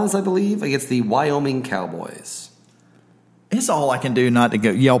Chippewas, I believe, against the Wyoming Cowboys. It's all I can do not to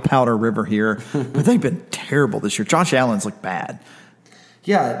go yell Powder River here, but they've been terrible this year. Josh Allen's looked bad.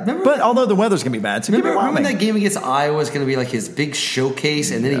 Yeah, remember? But although the weather's going to be bad, so Remember when that game against Iowa was going to be like his big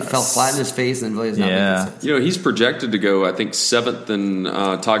showcase, and then he fell flat in his face, and really was not making sense. You know, he's projected to go, I think, 7th in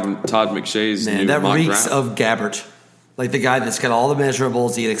Todd McShay's new that mock reeks draft. of Gabbert, like the guy that's got all the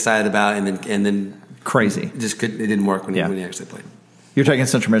measurables to get excited about, and then crazy. just it didn't work when he actually played. You're taking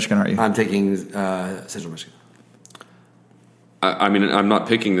Central Michigan, aren't you? I'm taking Central Michigan. I mean, I'm not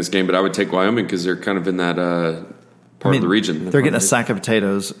picking this game, but I would take Wyoming because they're kind of in that part of the region. They're getting a sack of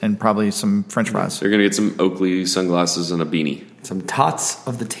potatoes and probably some French fries. They're going to get some Oakley sunglasses and a beanie. Some tots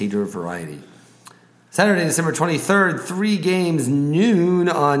of the tater variety. Saturday, December 23rd, 3 games, noon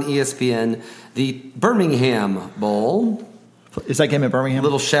on ESPN. The Birmingham Bowl. Is that game in Birmingham?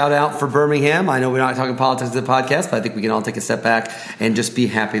 Little shout out for Birmingham. I know we're not talking politics in the podcast, but I think we can all take a step back and just be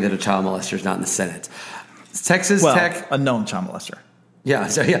happy that a child molester is not in the Senate. Texas Tech, a known child molester. Yeah.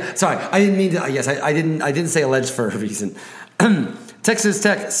 Sorry, I didn't mean to. Yes, I didn't say alleged for a reason. Texas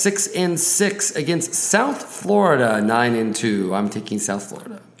Tech 6-6 against South Florida 9-2. I'm taking South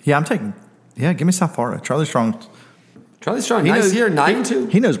Florida. Yeah, I'm taking. Yeah, give me South Florida. Charlie Strong, nice year,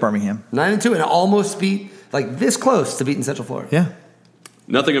 9-2. He knows Birmingham. 9-2, and almost beat this close to beating Central Florida. Yeah.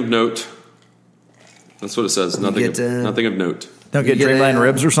 Nothing of note. That's what it says. Nothing of note. Don't get Dreamland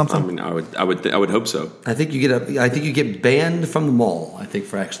ribs or something. I mean, I would hope so. I think you get banned from the mall. I think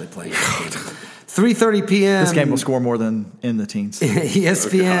for actually playing. 3:30 p.m. This game will score more than in the teens.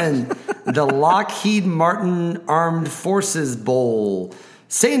 ESPN, the Lockheed Martin Armed Forces Bowl,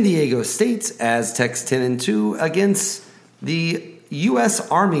 San Diego State Aztecs 10-2 against the U.S.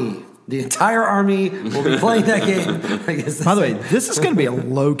 Army. The entire Army will be playing that game. By the way, this is going to be a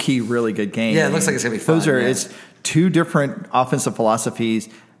low-key, really good game. Yeah, it looks like it's going to be fun. It's 2 different offensive philosophies.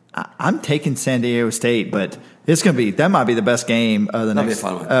 I'm taking San Diego State, but it's going to be that might be the best game of the next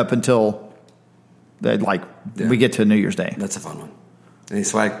up until we get to New Year's Day. That's a fun one. Any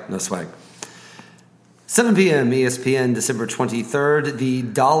swag? No swag. 7 p.m. ESPN, December 23rd, the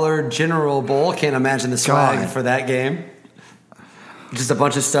Dollar General Bowl. Can't imagine the swag for that game. Just a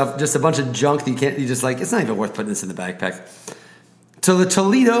bunch of stuff, just a bunch of junk that you just like, it's not even worth putting this in the backpack. So the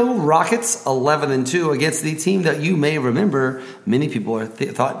Toledo Rockets 11-2 against the team that you may remember many people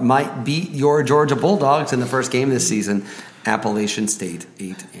thought might beat your Georgia Bulldogs in the first game this season, Appalachian State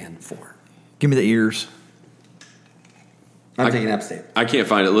 8-4. Give me the ears. I'm taking App State. I can't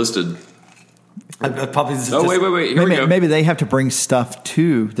find it listed. Wait. Here we go. Maybe they have to bring stuff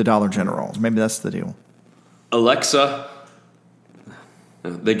to the Dollar General. Maybe that's the deal. Alexa.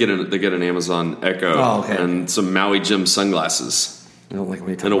 They get an Amazon Echo and some Maui Jim sunglasses. I don't like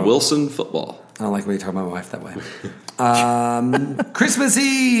when you talk and a about Wilson football. I don't like when you talk about my wife that way. Christmas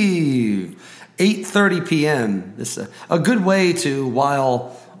Eve, 8:30 p.m. This is a good way to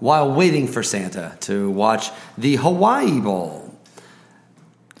while waiting for Santa to watch the Hawaii Bowl.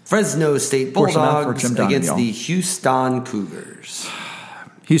 Fresno State Bulldogs against the Houston Cougars.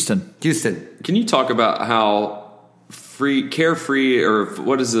 Houston. Can you talk about how carefree, or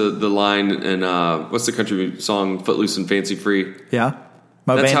what is the line in what's the country song, Footloose and Fancy Free? Yeah.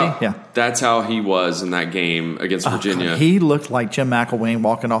 That's how he was in that game against Virginia. God, he looked like Jim McElwain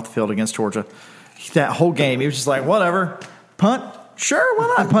walking off the field against Georgia. That whole game, he was just like, whatever. Punt? Sure,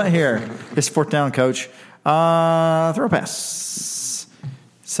 why not punt here? It's 4th down, coach. Throw a pass.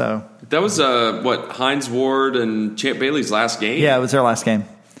 So that was Hines Ward and Champ Bailey's last game? Yeah, it was their last game.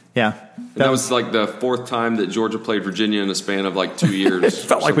 Yeah. That was like the 4th time that Georgia played Virginia in a span of like 2 years. It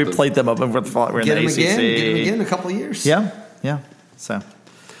felt like we played them up and we're in the ACC. Get them again in a couple of years. Yeah. So,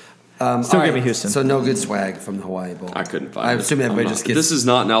 still give me Houston. So no good swag from the Hawaii Bowl. I couldn't find it. I assume everybody just gets... This is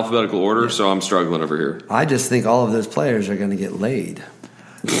not in alphabetical order, so I'm struggling over here. I just think all of those players are going to get laid.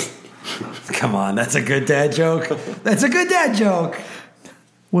 Come on, that's a good dad joke.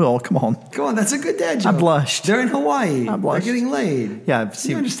 Will, come on. That's a good dad joke. I blushed. They're in Hawaii. I blushed. They're getting laid. Yeah,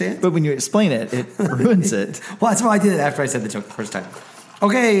 you understand? But when you explain it, it ruins it. Well, that's why I did it after I said the joke the first time.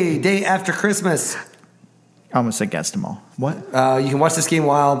 Okay, day after Christmas. I almost said Gaston. What? You can watch this game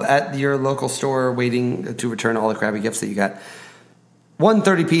while at your local store waiting to return all the crappy gifts that you got.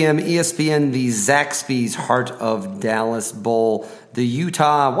 1:30 p.m. ESPN, the Zaxby's Heart of Dallas Bowl. The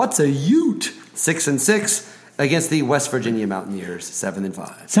Utah, what's a Ute? 6-6 against the West Virginia Mountaineers, 7-5.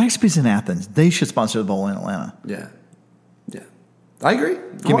 Zaxby's in Athens. They should sponsor the bowl in Atlanta. Yeah. I agree.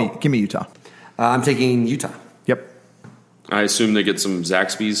 Give me Utah. I'm taking Utah. Yep. I assume they get some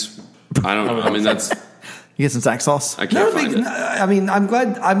Zaxby's. That's... You get some Zach sauce? I can't find it. I mean, I'm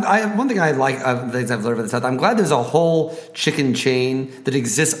glad. One thing I like, things I've learned about the South, I'm glad there's a whole chicken chain that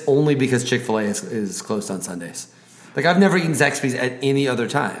exists only because Chick-fil-A is closed on Sundays. Like, I've never eaten Zaxby's at any other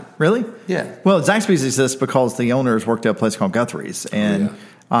time. Really? Yeah. Well, Zaxby's exists because the owners worked at a place called Guthrie's, and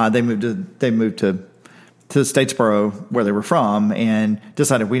they moved to Statesboro, where they were from, and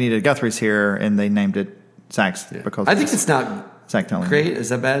decided we needed Guthrie's here, and they named it Zach's because I think it's not Zach telling great. me. Is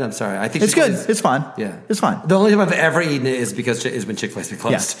that bad? I'm sorry. I think It's good. It's fine. Yeah, it's fine. The only time I've ever eaten it is when Chick-fil-A's been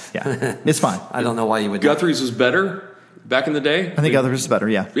closed. Yeah, it's fine. I don't know why you would. Guthrie's was better back in the day. I think Guthrie's is better.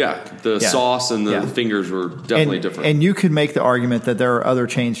 Yeah. Yeah, the sauce and the fingers were definitely different. And you could make the argument that there are other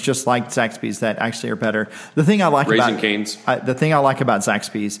chains just like Zaxby's that actually are better. The thing I like Raising Cane's. The thing I like about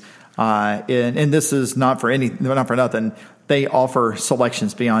Zaxby's, and this is not for nothing. They offer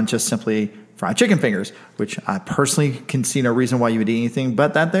selections beyond just simply fried chicken fingers, which I personally can see no reason why you would eat anything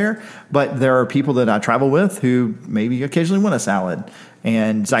but that there. But there are people that I travel with who maybe occasionally want a salad,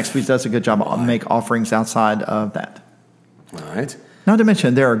 and Zaxby's does a good job of make offerings outside of that. All right. Not to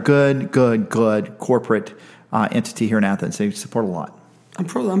mention, they're a good corporate entity here in Athens. They support a lot. I'm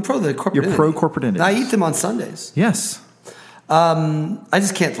pro the corporate. You're entity. pro corporate entity. I eat them on Sundays. Yes. I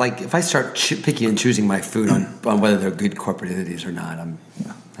just can't, like, if I start picking and choosing my food on whether they're good corporate entities or not,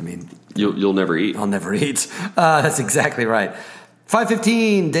 You'll never eat. I'll never eat. That's exactly right.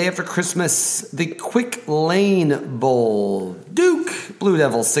 5:15, day after Christmas, the Quick Lane Bowl. Duke Blue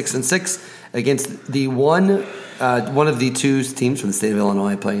Devils 6-6 against the one of the two teams from the state of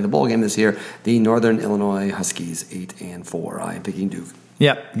Illinois playing the bowl game this year, the Northern Illinois Huskies 8-4. I am picking Duke.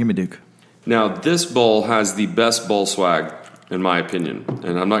 Yep, give me Duke. Now, this bowl has the best bowl swag, in my opinion.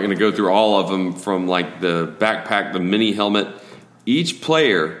 And I'm not going to go through all of them, from like the backpack, the mini helmet. Each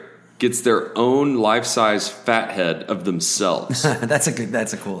player gets their own life-size fat head of themselves. That's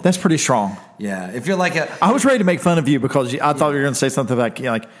cool. That's pretty strong. Yeah, if you're like I was ready to make fun of you because I thought you were going to say something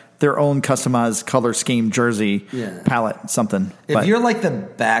like their own customized color scheme jersey palette, something. If you're like the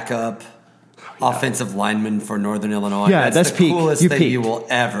backup offensive lineman for Northern Illinois, that's the peak. coolest thing you will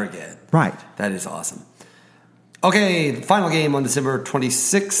ever get. Right. That is awesome. Okay, the final game on December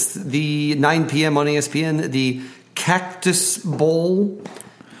 26th, the 9 p.m. on ESPN, the Cactus Bowl.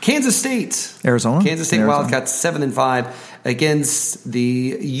 Kansas State, Arizona Wildcats 7-5 against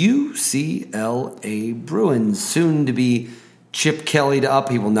the UCLA Bruins. Soon to be Chip Kelly'd up.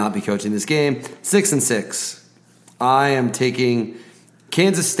 He will not be coaching this game. 6-6. I am taking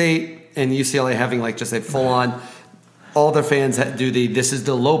Kansas State and UCLA having like just a full on. All their fans do this is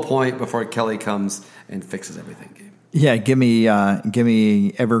the low point before Kelly comes and fixes everything game. Yeah, give me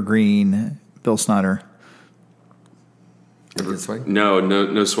evergreen Bill Snyder. Swag?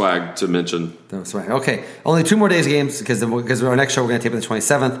 No swag to mention. No swag. Okay, only 2 more days of games because our next show we're going to tape on the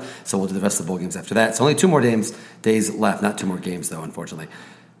 27th, so we'll do the rest of the bowl games after that. So only 2 more days left. Not 2 more games though, unfortunately.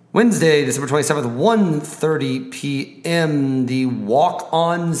 Wednesday, December 27th, 1:30 p.m. The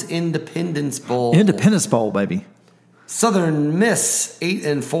Walk-Ons Independence Bowl. Independence Bowl, baby. Southern Miss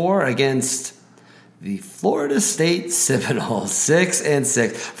 8-4 against the Florida State Seminoles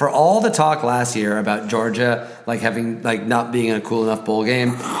 6-6. For all the talk last year about Georgia having not being in a cool enough bowl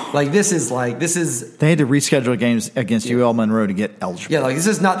game, this is they had to reschedule games against UL Monroe to get eligible. Yeah, this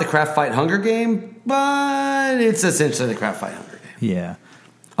is not the Kraft Fight Hunger game, but it's essentially the Kraft Fight Hunger game. Yeah.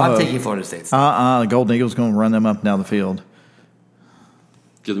 I'm taking Florida State. The Golden Eagles going to run them up and down the field.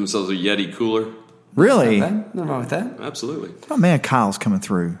 Give themselves a Yeti cooler. Really? Nothing wrong with that. Absolutely. Oh man, Kyle's coming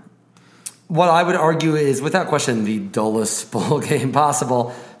through. What I would argue is, without question, the dullest bowl game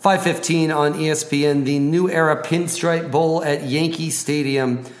possible. 5:15 on ESPN, the New Era Pinstripe Bowl at Yankee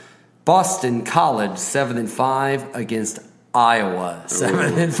Stadium. Boston College 7-5 against Iowa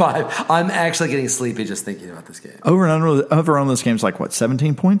 7-5. I'm actually getting sleepy just thinking about this game. Over on this game's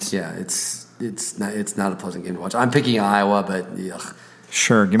 17 points? Yeah, it's not a pleasant game to watch. I'm picking Iowa, but ugh.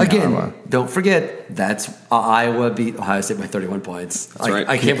 Sure, give me Iowa. Don't forget, that's Iowa beat Ohio State by 31 points. That's right.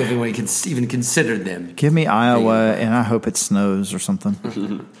 I can't believe anyone even considered them. Give me Iowa, and I hope it snows or something.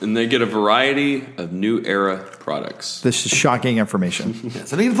 And they get a variety of New Era products. This is shocking information. Yeah,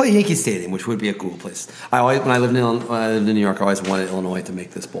 so they can play Yankee Stadium, which would be a cool place. When I lived in New York, I always wanted Illinois to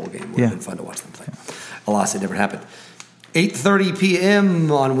make this bowl game. It would have been fun to watch them play. Alas, it never happened. 8:30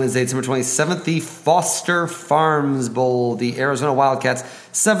 p.m. on Wednesday, December 27th, the Foster Farms Bowl. The Arizona Wildcats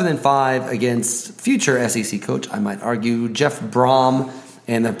 7-5 against future SEC coach, I might argue, Jeff Brom,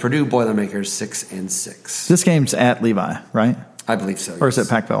 and the Purdue Boilermakers 6-6. This game's at Levi, right? I believe so. Or is it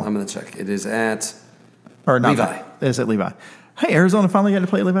Pac-Bell? I'm going to check. It is at Levi. Is it Levi? Hey, Arizona finally got to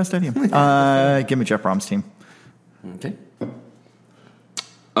play at Levi Stadium. Give me Jeff Brom's team. Okay.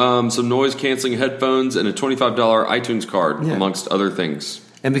 Some noise-canceling headphones and a $25 iTunes card, amongst other things.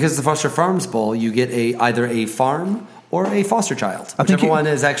 And because it's the Foster Farms Bowl, you get either a farm or a foster child. Whichever one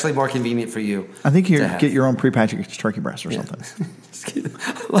is actually more convenient for you. I think you get your own pre-packaged turkey breast or something.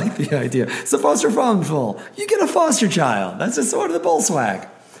 I like the idea. It's the Foster Farms Bowl. You get a foster child. That's just sort of the bowl swag.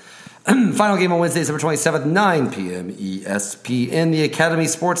 Final game on Wednesday, December 27th, 9 p.m. ESPN, the Academy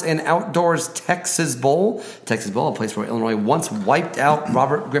Sports and Outdoors Texas Bowl. Texas Bowl, a place where Illinois once wiped out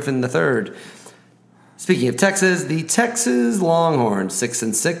Robert Griffin III. Speaking of Texas, the Texas Longhorns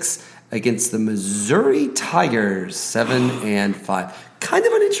 6-6 against the Missouri Tigers 7-5. Kind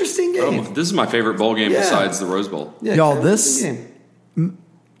of an interesting game. This is my favorite bowl game besides the Rose Bowl. Yeah, y'all, this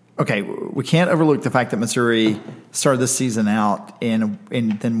okay. We can't overlook the fact that Missouri started this season out and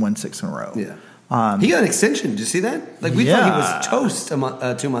then won 6 in a row. Yeah, he got an extension. Did you see that? Like we thought he was toast 2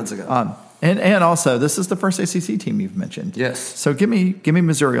 months ago. And also, this is the first ACC team you've mentioned. Yes. So give me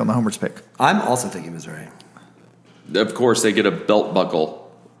Missouri on the homer's pick. I'm also taking Missouri. Of course, they get a belt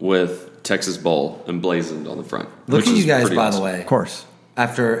buckle with Texas Bowl emblazoned on the front. Look at you guys, by the way. Of course.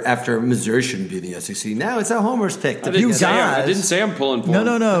 After Missouri shouldn't be in the SEC, now it's a homer's pick. I didn't say I'm pulling for him.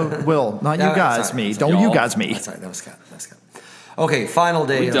 No, Will, not you guys, sorry, me. sorry. Don't you guys me. Sorry, that was Scott. Okay, final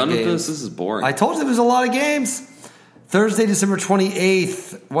day. Are we of done games. with this? This is boring. I told you there was a lot of games. Thursday, December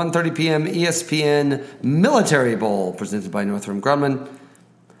 28th, 1:30 p.m. ESPN Military Bowl presented by Northrop Grumman.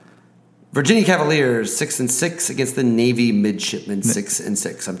 Virginia Cavaliers 6-6 against the Navy Midshipmen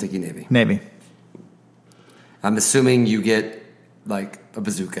 6-6. I'm taking Navy. Navy. I'm assuming you get like a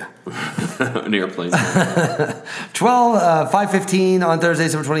bazooka. An airplane. 5:15 on Thursday,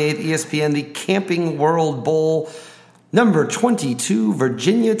 December 28th, ESPN, the Camping World Bowl. Number 22,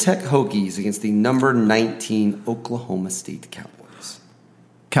 Virginia Tech Hokies against the number 19 Oklahoma State Cowboys.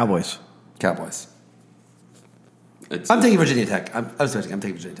 Cowboys. I'm taking Virginia Tech. I'm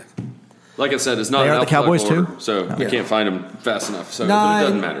taking Virginia Tech. Like I said, it's not They an are the Cowboys order, too? so I can't find them fast enough. So but it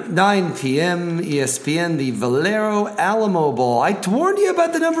doesn't matter. 9 p.m. ESPN, the Valero Alamo Bowl. I warned you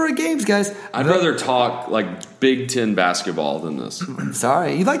about the number of games, guys. I'd rather talk like Big Ten basketball than this.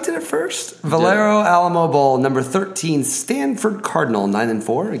 Sorry, you liked it at first. Valero Alamo Bowl, number 13, Stanford Cardinal,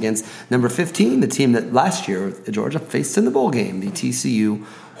 9-4 against number 15, the team that last year Georgia faced in the bowl game, the TCU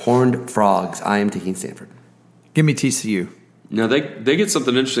Horned Frogs. I am taking Stanford. Give me TCU. Now, they get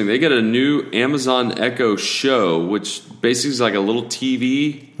something interesting. They get a new Amazon Echo Show, which basically is like a little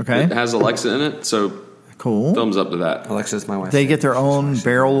TV that has Alexa in it. So, cool. Thumbs up to that. Alexa's my wife. They get their own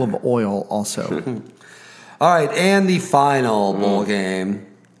barrel of oil also. All right, and the final bowl game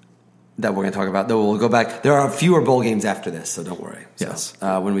that we're going to talk about, though we'll go back. There are fewer bowl games after this, so don't worry. Yes.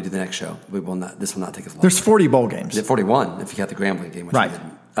 So, when we do the next show, this will not take as long. There's 40 bowl games. 41 if you count the Grambling game, which right. we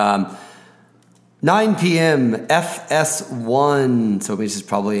didn't. 9 p.m. FS1. So this is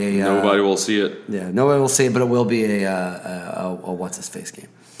probably a nobody will see it. Yeah, nobody will see it, but it will be a what's his face game.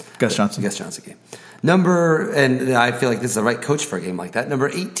 Gus Johnson game. And I feel like this is the right coach for a game like that. Number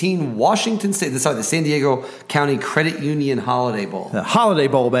 18, Washington State. Sorry, the San Diego County Credit Union Holiday Bowl. The Holiday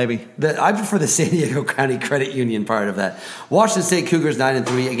Bowl, baby. I prefer the San Diego County Credit Union part of that. Washington State Cougars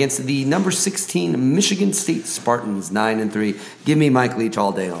 9-3 against the number 16 Michigan State Spartans 9-3. Give me Mike Leach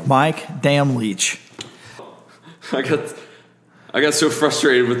all day long. Mike damn Leach. I got so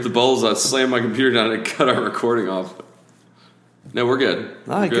frustrated with the bowls, I slammed my computer down and cut our recording off. No, we're good.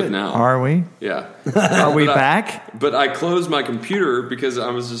 We're good now. Are we? Yeah. Are we back? But I closed my computer because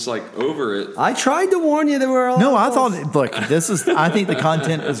I was just like over it. I tried to warn you there were a lot No, of I balls. thought, look, I think the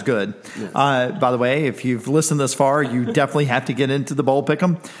content is good. By the way, if you've listened this far, you definitely have to get into the bowl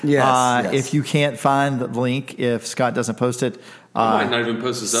pick'em. Yes. If you can't find the link, if Scott doesn't post it, I might not even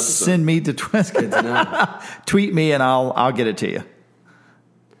post this episode. send me to tweet me and I'll get it to you.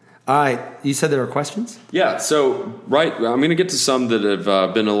 All right. You said there were questions? Yeah, so I'm going to get to some that have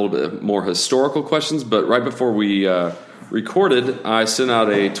been a little bit more historical questions, but right before we recorded, I sent out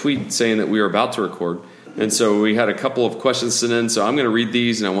a tweet saying that we were about to record, and so we had a couple of questions sent in, so I'm going to read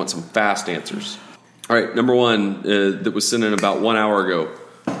these, and I want some fast answers. All right, number one that was sent in about 1 hour ago,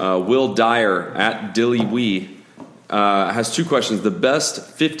 Will Dyer at Dilly Wee has two questions. The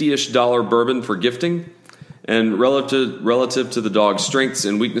best $50-ish bourbon for gifting? And relative to the dog's strengths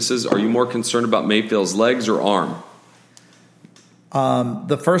and weaknesses, are you more concerned about Mayfield's legs or arm?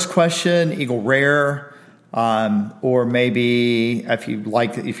 The first question, Eagle Rare, or maybe if you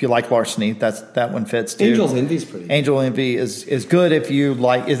like Larceny, that one fits too. Angel's Envy is pretty. Angel Envy is good if you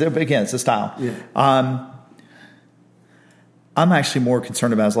like. Again, it's a style. Yeah. I'm actually more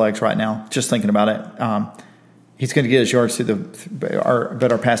concerned about his legs right now. Just thinking about it, he's going to get his yards through but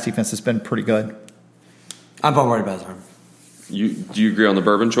our pass defense has been pretty good. I'm not worried about his arm. Do you agree on the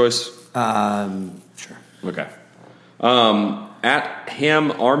bourbon choice? Sure. Okay. At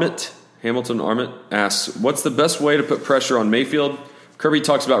Hamilton Armit asks, what's the best way to put pressure on Mayfield? Kirby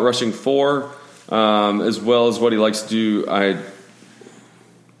talks about rushing 4, as well as what he likes to do.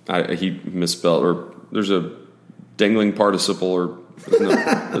 He misspelled, or there's a dangling participle, or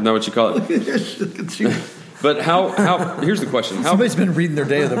isn't that what you call it? But here's the question. Somebody's been reading their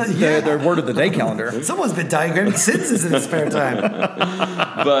their word of the day calendar. Someone's been diagramming sentences in his spare time.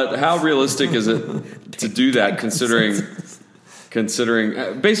 But how realistic is it to do that, considering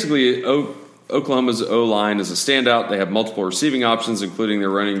basically Oklahoma's O-line is a standout. They have multiple receiving options, including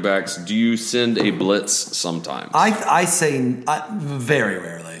their running backs. Do you send a blitz sometimes? I say very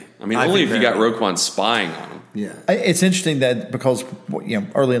rarely. I mean, only if you got Roquan spying on him. Yeah, it's interesting that because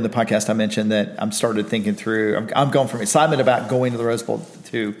early in the podcast I mentioned that I'm started thinking through. I'm going from excitement about going to the Rose Bowl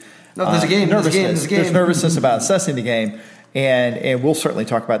to there's a game. Nervousness. There's nervousness about assessing the game, and we'll certainly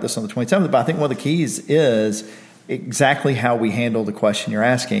talk about this on the 27th. But I think one of the keys is exactly how we handle the question you're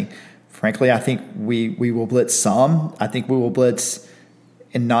asking. Frankly, I think we will blitz some. I think we will blitz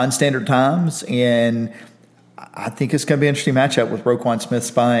in non-standard times, and I think it's going to be an interesting matchup with Roquan Smith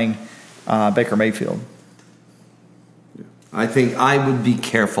spying Baker Mayfield. I think I would be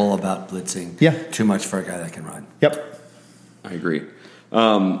careful about blitzing too much for a guy that can run. Yep. I agree.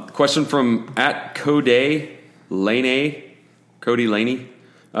 Question from at Cody Laney.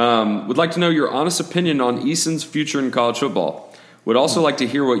 Would like to know your honest opinion on Eason's future in college football. Would also like to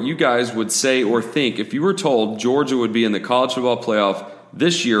hear what you guys would say or think if you were told Georgia would be in the college football playoff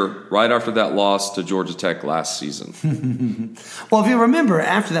this year, right after that loss to Georgia Tech last season. Well, if you remember,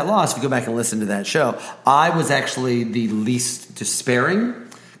 after that loss, if you go back and listen to that show, I was actually the least despairing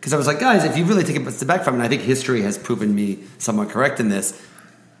because I was like, guys, if you really take a step back from it, and I think history has proven me somewhat correct in this,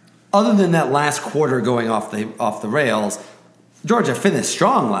 other than that last quarter going off the rails, Georgia finished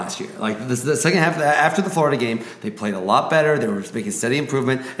strong last year. Like the second half after the Florida game, they played a lot better. They were making steady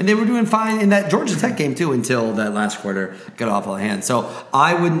improvement, and they were doing fine in that Georgia Tech game too until that last quarter got off of hand. So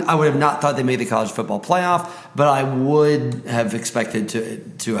I would have not thought they made the college football playoff, but I would have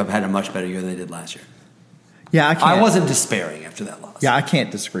expected to have had a much better year than they did last year. Yeah, I wasn't despairing after that loss. Yeah, I can't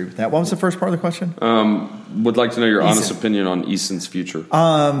disagree with that. What was the first part of the question? Would like to know your honest opinion on Eason's future.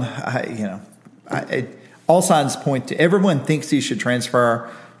 All signs point to everyone thinks he should transfer.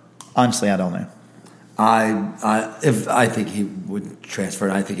 Honestly, I don't know. I think he would transfer,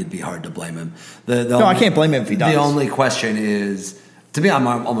 and I think it'd be hard to blame him. I can't blame him if he does. The only question is, to me, I'm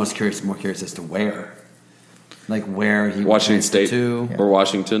almost more curious as to where, like where he Washington State to. Or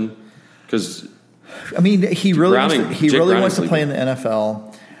Washington, because I mean he really wants to play in the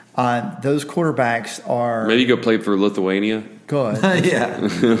NFL. Those quarterbacks are maybe go play for Lithuania. Good, yeah,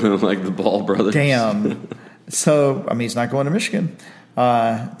 like the Ball brothers. Damn. So I mean, he's not going to Michigan.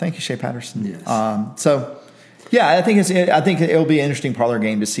 Thank you, Shea Patterson. Yes. I think it'll be an interesting parlor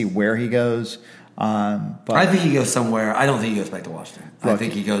game to see where he goes. But I think he goes somewhere. I don't think he goes back to Washington. I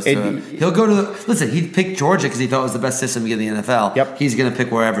think he goes he'll go to listen, he picked Georgia because he thought it was the best system to get in the NFL. Yep. He's going to pick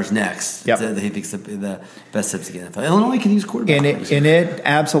wherever's next. Yep. He thinks the best system to get in the NFL. Illinois can use quarterback. And it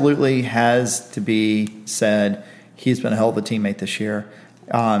absolutely has to be said, he's been a hell of a teammate this year.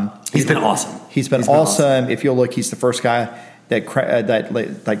 He's been awesome. He's been awesome. If you'll look, he's the first guy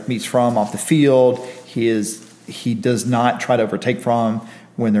that meets from off the field. He does not try to overtake from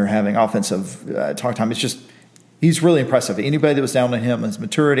when they're having offensive talk time. It's just he's really impressive. Anybody that was down on him, his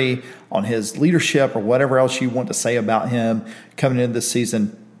maturity, on his leadership, or whatever else you want to say about him coming into this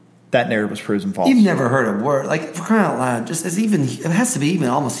season, that narrative was proven false. You've never heard a word like for crying out loud. Just it has to be even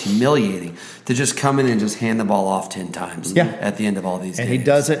almost humiliating to just come in and just hand the ball off 10 times. At the end of all these games. And he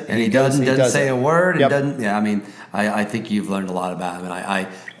does it. And he doesn't say a word. Yep. I mean, I think you've learned a lot about him, and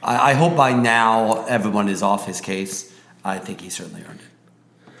I hope by now everyone is off his case. I think he certainly earned it.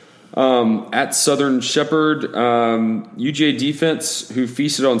 At Southern Shepherd, UGA defense who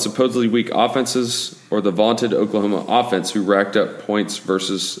feasted on supposedly weak offenses, or the vaunted Oklahoma offense who racked up points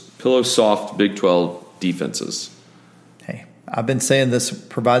versus pillow-soft Big 12 defenses. Hey, I've been saying this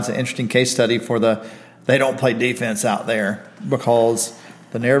provides an interesting case study for they don't play defense out there, because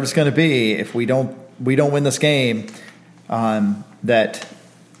the narrative is going to be if we don't win this game, that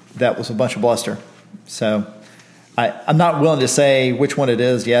was a bunch of bluster. So I'm not willing to say which one it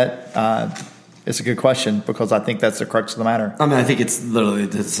is yet. It's a good question because I think that's the crux of the matter. I mean, I think it's literally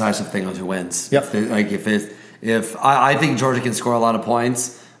the decisive thing on who wins. Yep. I think Georgia can score a lot of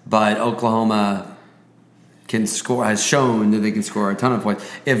points, but Oklahoma has shown that they can score a ton of points.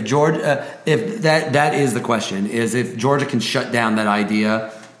 If that is the question, is if Georgia can shut down that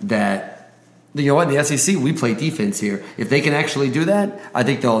idea that You know what? In the SEC, we play defense here. If they can actually do that, I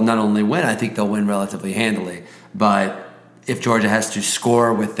think they'll not only win, I think they'll win relatively handily. But if Georgia has to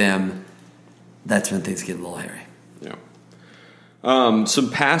score with them, that's when things get a little hairy. Yeah.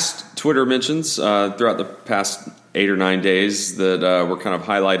 Some past Twitter mentions throughout the past 8 or 9 days that were kind of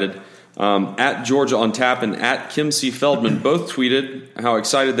highlighted. At Georgia on Tap and at Kim C. Feldman both tweeted how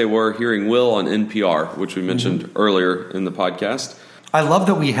excited they were hearing Will on NPR, which we mentioned earlier in the podcast. I love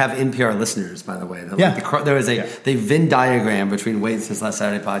that we have NPR listeners, by the way. There is a Venn diagram between Wait Since Last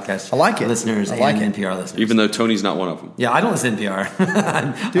Saturday podcast listeners and NPR listeners. Even though Tony's not one of them. Yeah, I don't listen to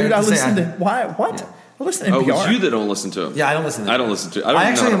NPR. Dude, I listen to... Why? What? Yeah. I listen to NPR. Oh, it's you that don't listen to them. Yeah, I don't listen to them. I don't listen to it. I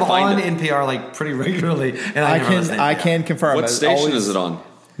actually am on NPR like pretty regularly, and I can confirm. What station is it on?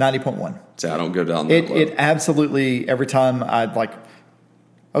 90.1. See, I don't go down that low. It absolutely, every time I'd like,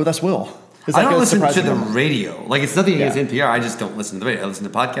 oh, that's Will. I don't listen to the radio. Like, it's nothing against NPR. I just don't listen to the radio. I listen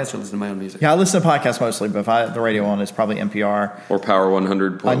to podcasts or listen to my own music. Yeah, I listen to podcasts mostly, but if I have the radio on, it's probably NPR. Or Power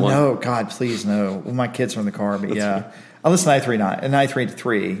 100.1. No, God, please, no. Well, my kids are in the car, but yeah. I listen to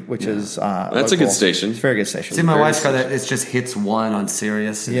 93.3, which is that's local. A good station. It's a very good station. See, my wife's car, it's just hits one on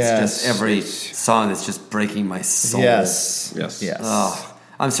Sirius. It's yes. just every song that's just breaking my soul. Yes. Oh,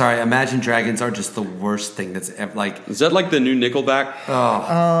 I'm sorry. Imagine Dragons are just the worst thing that's ever, like. Is that like the new Nickelback?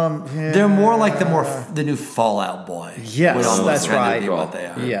 Oh, they're more like the new Fallout Boy. Yes, that's right. What they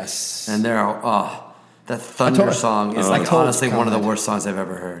are. Yes, and they're that Thunder song is like honestly one of the worst songs I've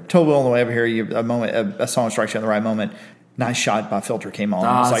ever heard. Told Will on the way over here, a song strikes you in the right moment. Nice Shot by Filter came on.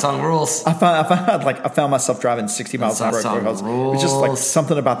 That song rules. I found myself driving 60 miles an hour. It was just like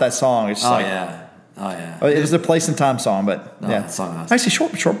something about that song. It's just it was a place and time song, but that song awesome.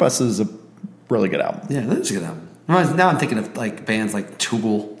 Actually, Short Bus is a really good album. Yeah, that is a good album. Now I'm thinking of like bands like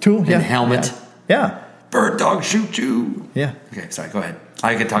Tool, and Helmet. Yeah. Bird Dog Shoot You. Yeah. Okay, sorry, go ahead.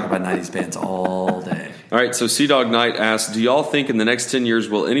 I could talk about 90s bands all day. All right, so Sea Dog Knight asks, do y'all think in the next 10 years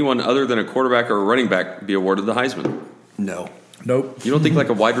will anyone other than a quarterback or a running back be awarded the Heisman? No. Nope. You don't think like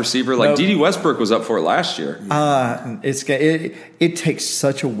a wide receiver? Like D.D. Westbrook was up for it last year. It takes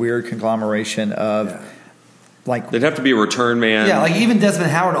such a weird conglomeration of like they'd have to be a return man. Yeah, like even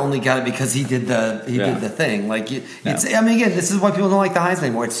Desmond Howard only got it because he did the thing. Like it's I mean, again, this is why people don't like the Heisman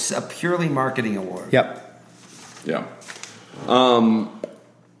anymore. It's a purely marketing award. Yep. Yeah.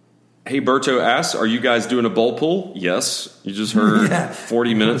 Hey, Berto asks, are you guys doing a bowl pool? Yes. You just heard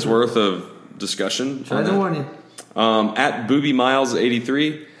 40 minutes worth of discussion. I don't want you. At Booby Miles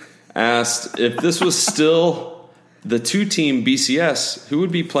 83 asked if this was still the 2-team BCS, who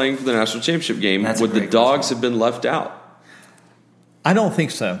would be playing for the national championship game? Would the Dogs have been left out? I don't think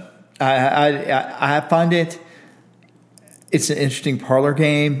so. I find it's an interesting parlor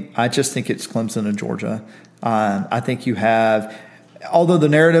game. I just think it's Clemson and Georgia. I think you have, although the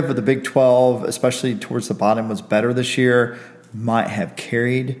narrative of the Big 12, especially towards the bottom, was better this year, might have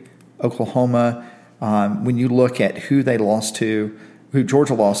carried Oklahoma. When you look at who they lost to, who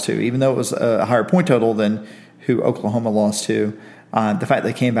Georgia lost to, even though it was a higher point total than who Oklahoma lost to, the fact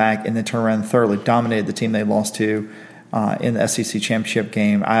they came back and then turned around and thoroughly dominated the team they lost to in the SEC championship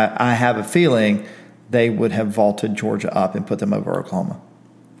game, I have a feeling they would have vaulted Georgia up and put them over Oklahoma.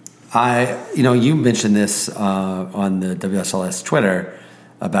 You mentioned this on the WSLS Twitter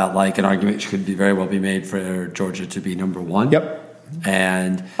about like an argument could very well be made for Georgia to be number one. Yep.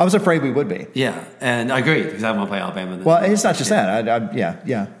 And I was afraid we would be. Yeah, and I agree because I want to play Alabama. Well, it's not just that.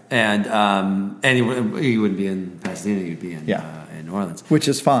 Yeah. And he wouldn't be in Pasadena. He'd be in New Orleans, which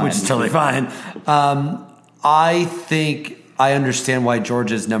is fine. Which is totally fine. I think I understand why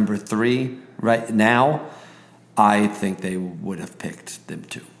Georgia's number 3 right now. I think they would have picked them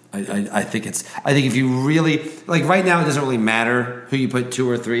too. I think if you really like right now, it doesn't really matter who you put 2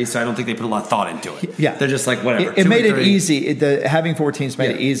 or 3. So I don't think they put a lot of thought into it. Yeah, they're just like whatever. It made it easy. Having 4 teams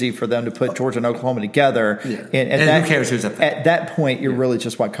made it easy for them to put Georgia and Oklahoma together. Yeah. And who cares who's up there? At that point, you're really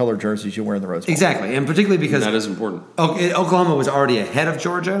just what color jerseys you wear in the Rose Bowl. Exactly, and particularly because that is important. Oklahoma was already ahead of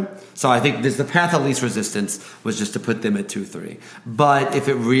Georgia, so I think the path of least resistance was just to put them at 2-3. But if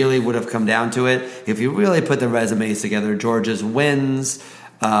it really would have come down to it, if you really put the resumes together, Georgia's wins.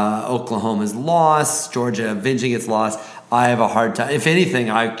 Oklahoma's loss, Georgia avenging its loss. I have a hard time. If anything,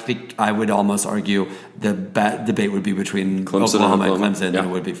 I think I would almost argue the debate would be between Oklahoma and Clemson than it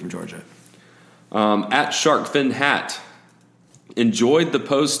would be from Georgia. At Sharkfin Hat, enjoyed the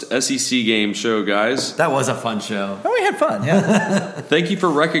post SEC game show, guys. That was a fun show. Oh, we had fun. Yeah. Thank you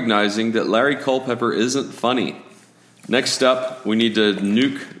for recognizing that Larry Culpepper isn't funny. Next up, we need to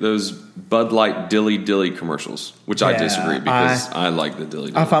nuke those Bud Light Dilly Dilly commercials, which I disagree because I like the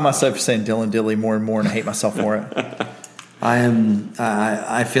Dilly Dilly. I find myself saying Dylan Dilly more and more, and I hate myself for it.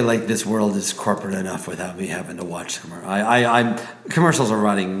 I feel like this world is corporate enough without me having to watch commercials are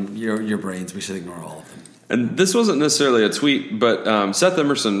running your brains. We should ignore all of them. And this wasn't necessarily a tweet, but Seth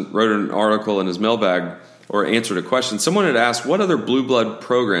Emerson wrote an article in his mailbag or answered a question. Someone had asked, what other blue blood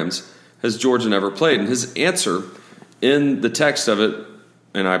programs has Georgia never played? And his answer in the text of it,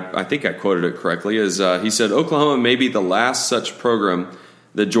 and I think I quoted it correctly, is he said, Oklahoma may be the last such program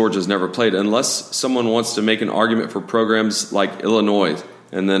that Georgia's never played, unless someone wants to make an argument for programs like Illinois.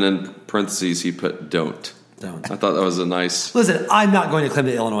 And then in parentheses, he put don't. I thought that was a nice... Listen, I'm not going to claim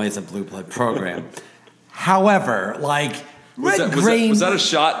that Illinois is a blue blood program. However, was that a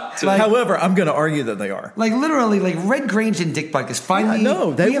shot? However, I'm going to argue that they are. Literally, Red Grange and Dick Butkus finally.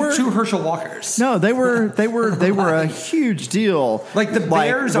 They have two Herschel Walkers. No, they were a huge deal. The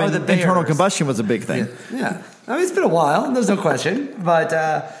Bears are the Bears. Internal combustion was a big thing. Yeah. I mean, it's been a while. There's no question. But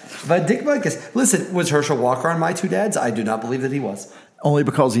Dick Butkus. Listen, was Herschel Walker on My Two Dads? I do not believe that he was. Only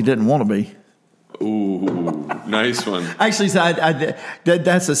because he didn't want to be. Ooh, nice one. Actually,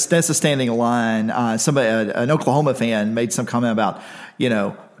 that's a standing line. An Oklahoma fan made some comment about,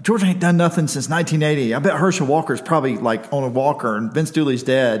 Georgia ain't done nothing since 1980. I bet Herschel Walker's probably on a walker, and Vince Dooley's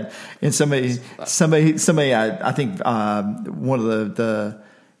dead. And somebody, I think one of the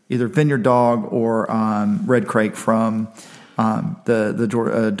either Vineyard Dog or Red Crake from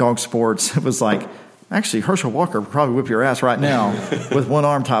the Dog Sports was like, actually, Herschel Walker would probably whip your ass right now with one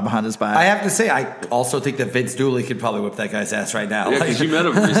arm tied behind his back. I have to say, I also think that Vince Dooley could probably whip that guy's ass right now. Yeah, because you met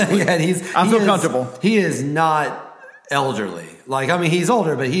him recently. Yeah, and I feel comfortable. He is not elderly. He's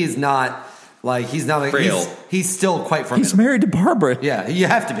older, but he's not frail. He's still quite formidable. He's married to Barbara. Yeah, you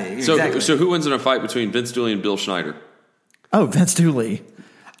have to be. Exactly. So who wins in a fight between Vince Dooley and Bill Schneider? Oh, Vince Dooley.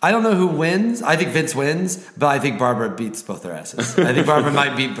 I don't know who wins. I think Vince wins, but I think Barbara beats both their asses. I think Barbara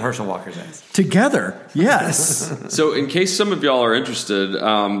might beat Herschel Walker's ass. Together, yes. So in case some of y'all are interested,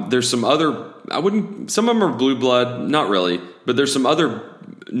 there's some other, some of them are blue blood, not really, but there's some other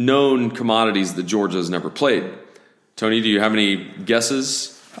known commodities that Georgia has never played. Tony, do you have any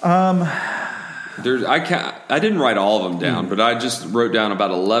guesses? I didn't write all of them down, but I just wrote down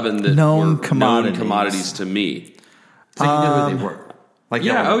about 11 that known were known commodities to me. So you knew who they were.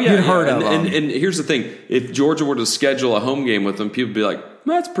 You'd heard of them. And here's the thing: if Georgia were to schedule a home game with them, people would be like,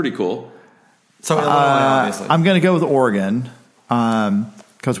 "That's pretty cool." So Illinois, obviously, I'm going to go with Oregon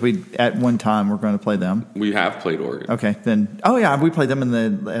because we at one time we're going to play them. We have played Oregon. Okay, then. Oh yeah, we played them in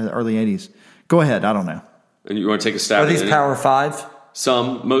the early '80s. Go ahead. I don't know. And you want to take a stab? Are these Power Five?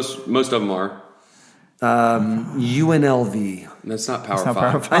 Some, most of them are. UNLV. That's not Power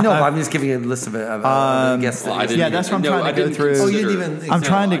Five. I know, but I'm just giving you a list of guesses. That's what I'm trying to go through. Oh, you didn't even. I'm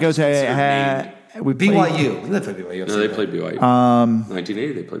trying to go to BYU. They played BYU. No, they played BYU.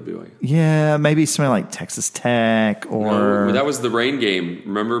 1980, they played BYU. Yeah, maybe something like Texas Tech or. No, that was the rain game.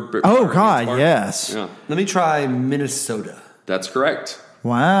 Remember? Oh God, yes. Yeah. Let me try Minnesota. That's correct.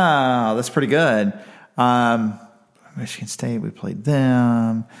 Wow, that's pretty good. Michigan State, we played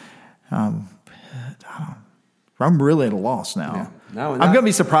them. I'm really at a loss now. Yeah. I'm going to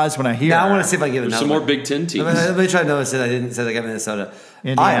be surprised when I hear. Now I want to see if I can get There's another some more Big Ten teams. Let me try to notice that I didn't say I got Minnesota.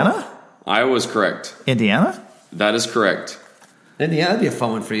 Indiana? Iowa's correct. Indiana? That is correct. Indiana would be a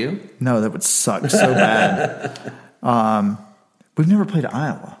fun one for you. No, that would suck so bad. We've never played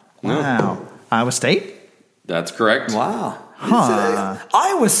Iowa. Wow. No. Iowa State? That's correct. Wow. Huh.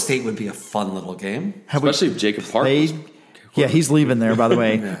 Iowa State would be a fun little game. Especially if Jacob Park was. Yeah, he's leaving there, by the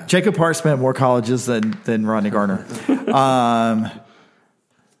way. Yeah. Jacob Park spent more colleges than Rodney Gardner.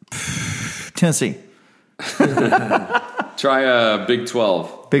 Tennessee. Try Big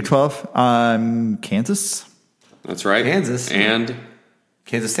 12. Big 12. Kansas. That's right. Kansas. And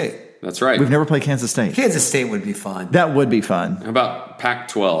Kansas State. That's right. We've never played Kansas State. Kansas State would be fun. That would be fun. How about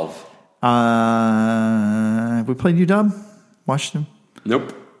Pac-12? We played UW? Washington?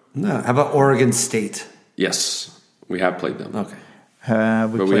 Nope. No. How about Oregon State? Yes. We have played them. Okay.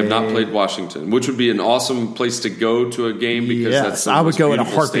 But we have not played Washington, which would be an awesome place to go to a game because that's the I would most go in a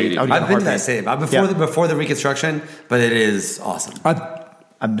beautiful heartbeat. stadium. I've been to that stadium before the reconstruction, but it is awesome. I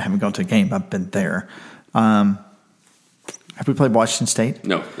haven't gone to a game. I've been there. Have we played Washington State?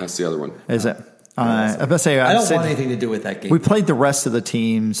 No, that's the other one. Is it? I was about to say, I don't want anything to do with that game. We played the rest of the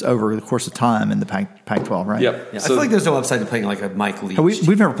teams over the course of time in the Pac-12, right? Yep. Yeah, so, I feel like there's no upside to playing like a Mike Leach.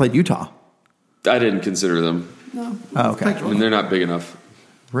 We've never played Utah. I didn't consider them. No. Oh, okay. I mean, they're not big enough.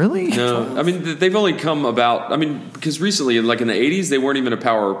 Really? No. I mean, they've only come about. I mean, because recently, like in the 80s, they weren't even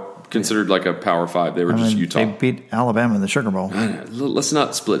considered like a Power 5. They were just Utah. They beat Alabama in the Sugar Bowl. Let's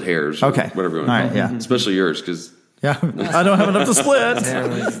not split hairs. Okay. Whatever you want to call it. Especially yours, because. Yeah, I don't have enough to split.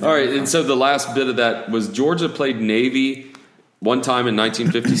 All right, and so the last bit of that was Georgia played Navy one time in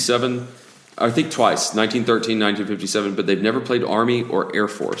 1957. I think twice, 1913, 1957, but they've never played Army or Air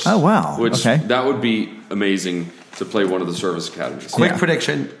Force. Oh, wow. Which Okay. that would be amazing to play one of the service academies. Quick Yeah.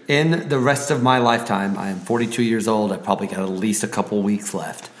 prediction. In the rest of my lifetime, I am 42 years old. I probably got at least a couple weeks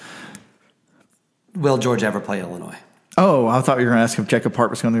left. Will Georgia ever play Illinois? Oh, I thought you were going to ask if Jacob Hart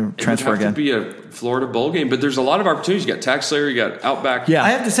was going to transfer It would have again. to be a Florida bowl game, but there's a lot of opportunities. You got TaxSlayer, you got Outback. Yeah.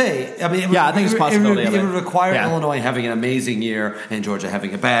 I have to say, I mean, Yeah, I think it's a possibility It of would, it. require Yeah. Illinois having an amazing year and Georgia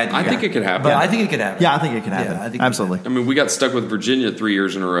having a bad year. I think it could happen. But I think it could happen. Yeah, I think it can happen. Yeah, I think it Absolutely. I mean, we got stuck with Virginia 3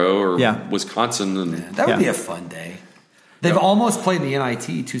 years in a row, or Yeah. Wisconsin, and That would Yeah. be a fun day. They've almost played the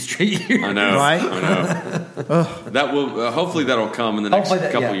NIT 2 straight years. I know, Right? I know. That will hopefully that'll come in the next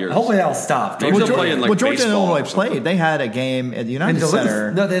couple years. Hopefully that'll stop. Maybe they'll play in, like, well, Georgia and baseball Illinois or something. played. They had a game at the United Duluth.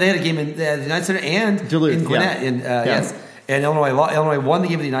 Center. No, they had a game in the United Center and Duluth, in Gwinnett. yeah. Yes, and Illinois won the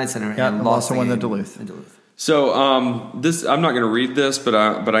game at the United Center Yeah, and and lost also won the game Duluth. in Duluth. So this, I'm not going to read this, but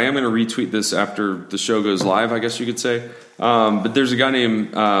I am going to retweet this after the show goes live, I guess you could say. But there's a guy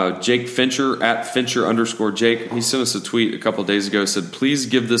named Jake Fincher at Fincher_Jake. He sent us a tweet a couple of days ago. Said, "Please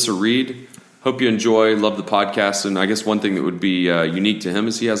give this a read. Hope you enjoy. Love the podcast." And I guess one thing that would be unique to him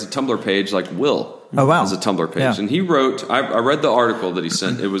is he has a Tumblr page like Will. Oh, wow. Has a Tumblr page, Yeah. and he wrote. I read the article that he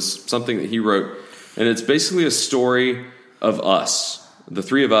sent. It was something that he wrote, and it's basically a story of us, the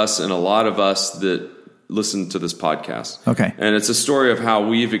three of us, and a lot of us that listen to this podcast. Okay. And it's a story of how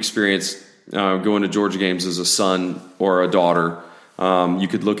we've experienced going to Georgia games as a son or a daughter. You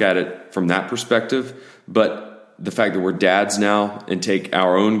could look at it from that perspective, but the fact that we're dads now and take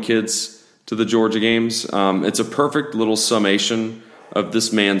our own kids to the Georgia games, it's a perfect little summation of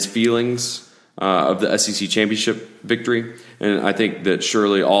this man's feelings of the SEC championship victory. And I think that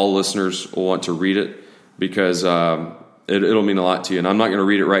surely all listeners will want to read it because it'll mean a lot to you. And I'm not going to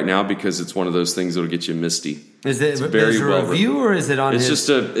read it right now because it's one of those things that'll get you misty. Is it very a well review written. or is it on It's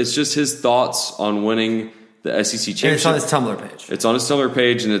his? just his thoughts on winning the SEC championship. And it's on his Tumblr page. It's on his Tumblr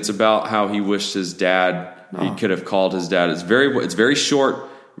page, and it's about how he wished his dad. He could have called his dad. It's very short,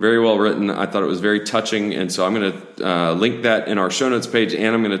 very well written. I thought it was very touching, and so I'm going to link that in our show notes page,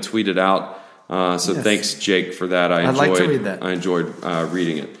 and I'm going to tweet it out. So thanks, Jake, for that. I'd like to read that. I enjoyed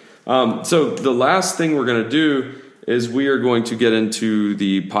reading it. So the last thing we're going to do is we are going to get into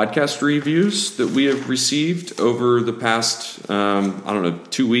the podcast reviews that we have received over the past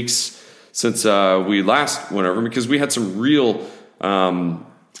 2 weeks since we last went over, because we had some real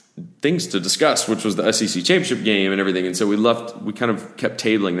things to discuss, which was the SEC championship game and everything. And so we kind of kept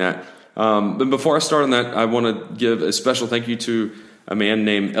tabling that. But before I start on that, I want to give a special thank you to a man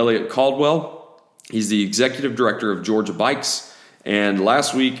named Elliot Caldwell. He's the executive director of Georgia Bikes. And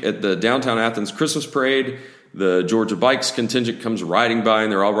last week at the downtown Athens Christmas parade, the Georgia Bikes contingent comes riding by,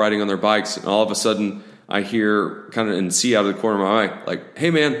 and they're all riding on their bikes. And all of a sudden, I hear kind of and see out of the corner of my eye, like, "Hey,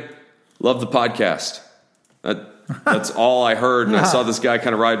 man, love the podcast." That's all I heard. And I saw this guy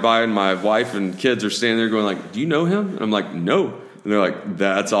kind of ride by, and my wife and kids are standing there going like, "Do you know him?" And I'm like, "No." And they're like,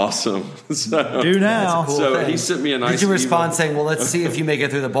 "That's awesome." So, Do now. Cool so thing. he sent me a nice Did you respond email. saying, "Well, let's see if you make it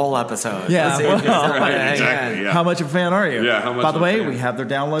through the bowl episode"? Yeah, Let's see if you're well, still right, hanging exactly, in. yeah. How much of a fan are you? Yeah, how much By the of a way, fan? we have their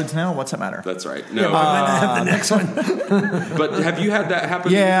downloads now. What's that matter? That's right. No, We might not have the next one. but have you had that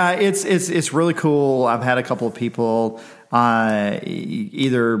happen? Yeah, it's really cool. I've had a couple of people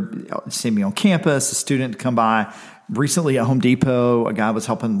either see me on campus, a student come by. Recently at Home Depot, a guy was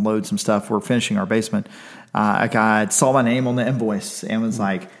helping load some stuff. We're finishing our basement. A guy saw my name on the invoice and was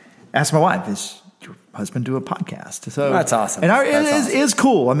like, asked my wife, "Is your husband do a podcast?" So That's awesome. And That's it is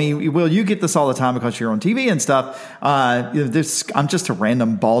cool. I mean, Will, you get this all the time because you're on TV and stuff. I'm just a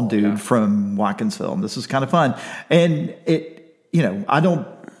random bald dude from Watkinsville, and this is kind of fun. And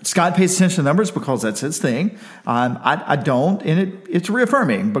Scott pays attention to numbers because that's his thing. I don't, and it's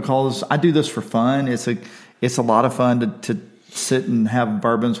reaffirming because I do this for fun. It's a lot of fun to sit and have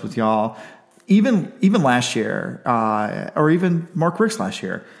bourbons with y'all. Even last year, or even Mark Ricks last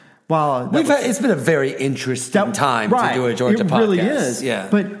year. It's been a very interesting time to do a Georgia podcast. It really is. Yeah.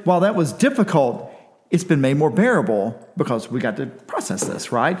 But while that was difficult, it's been made more bearable because we got to process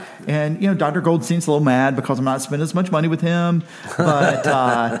this, right? And, Dr. Goldstein's a little mad because I'm not spending as much money with him.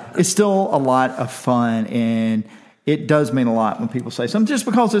 But it's still a lot of fun, and it does mean a lot when people say something, just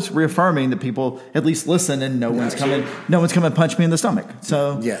because it's reaffirming that people at least listen and no one's coming to punch me in the stomach.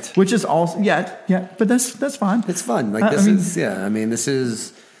 So Yet. which is also but that's fine. It's fun. This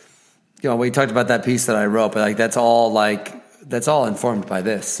is we talked about that piece that I wrote, but that's all informed by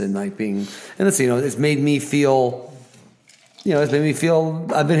this and it's made me feel it's made me feel.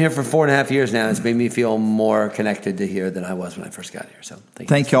 I've been here for 4.5 years now. It's made me feel more connected to here than I was when I first got here. So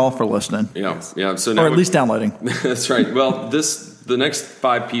thank you all for listening. Yeah. So now or at least downloading. That's right. Well, the next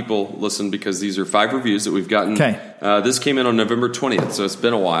 5 people listen because these are 5 reviews that we've gotten. Okay. This came in on November 20th, so it's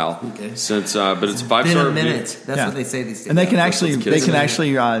been a while since. But it's a 5-star review. That's what they say these days. And they can actually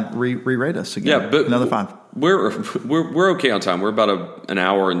re-rate us again. Yeah, but another 5. We're okay on time. We're about an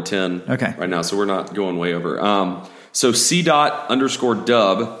hour and 10 right now, so we're not going way over. So C._dub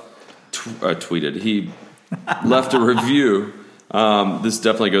tweeted. He left a review. This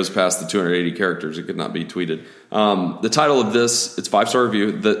definitely goes past the 280 characters. It could not be tweeted. The title of this, it's 5-star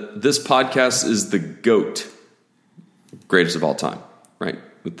review. This podcast is the GOAT, greatest of all time, right?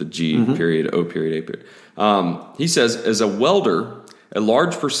 With the G period, O period, A period. He says, as a welder, a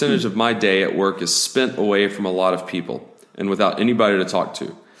large percentage of my day at work is spent away from a lot of people and without anybody to talk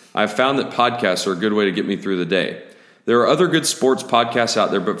to. I've found that podcasts are a good way to get me through the day. There are other good sports podcasts out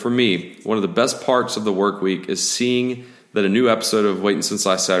there, but for me, one of the best parts of the work week is seeing that a new episode of Waiting Since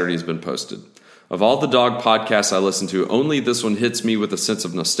Last Saturday has been posted. Of all the dog podcasts I listen to, only this one hits me with a sense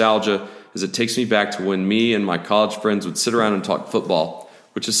of nostalgia, as it takes me back to when me and my college friends would sit around and talk football,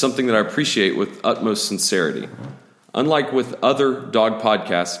 which is something that I appreciate with utmost sincerity. Unlike with other dog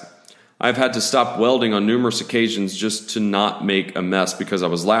podcasts, I've had to stop welding on numerous occasions just to not make a mess because I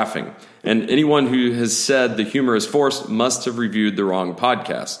was laughing. And anyone who has said the humor is forced must have reviewed the wrong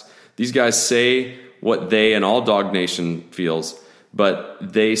podcast. These guys say what they and all Dog Nation feels, but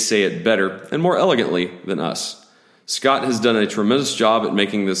they say it better and more elegantly than us. Scott has done a tremendous job at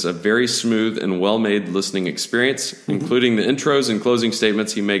making this a very smooth and well-made listening experience, including the intros and closing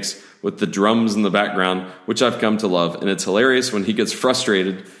statements he makes with the drums in the background, which I've come to love. And it's hilarious when he gets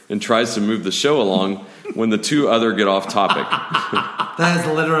frustrated and tries to move the show along when the 2 other get off topic. That has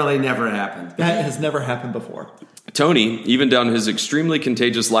literally never happened. That has never happened before. Tony, even down his extremely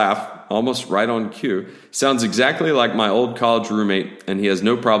contagious laugh, almost right on cue, sounds exactly like my old college roommate, and he has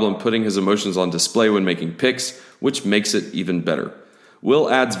no problem putting his emotions on display when making picks, which makes it even better. Will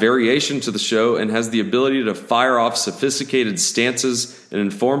adds variation to the show and has the ability to fire off sophisticated stances and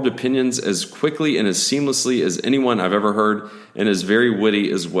informed opinions as quickly and as seamlessly as anyone I've ever heard, and is very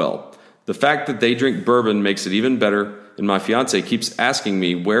witty as well. The fact that they drink bourbon makes it even better, and my fiance keeps asking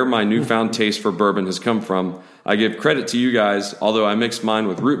me where my newfound taste for bourbon has come from. I give credit to you guys, although I mix mine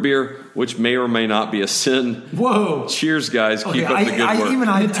with root beer, which may or may not be a sin. Whoa. Cheers, guys. Keep up the good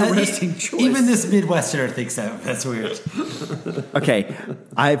work. Interesting choice. Even this Midwesterner thinks that's weird. Okay,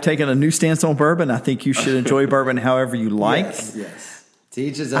 I have taken a new stance on bourbon. I think you should enjoy bourbon however you like. Yes. To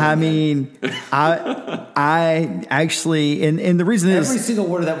each his own. I mean, I actually, and the reason every is single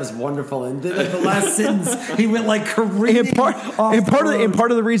word of that was wonderful, and then the last sentence he went like careening. And part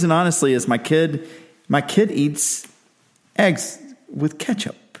of the reason, honestly, is my kid eats eggs with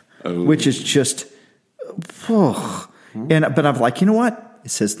ketchup, which is just, but I'm like, you know what?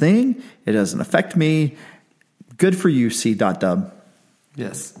 It's his thing. It doesn't affect me. Good for you, C.Dub.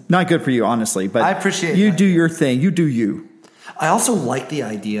 Yes. Not good for you, honestly, but I appreciate you that. do your thing. You do you. I also like the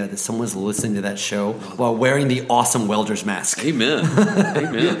idea that someone's listening to that show while wearing the awesome welder's mask. Amen.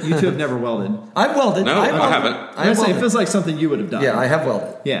 Amen. You two have never welded. I've welded. No, I haven't. I would say it feels like something you would have done. Yeah, I have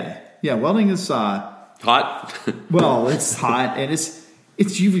welded. Yeah. Welding is hot. Well, it's hot, and it's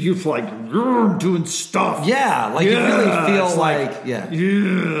you like you're doing stuff. Yeah, like you really feel like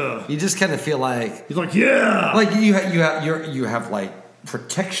You just kind of feel like he's like like you have like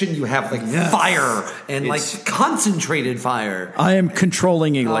protection. You have like fire and like concentrated fire. I am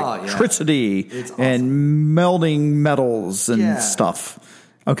controlling electricity and melding metals and stuff.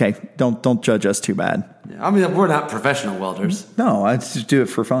 Okay, don't judge us too bad. I mean, we're not professional welders. No, I just do it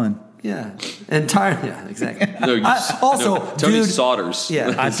for fun. Yeah, exactly. Tony dude, solders.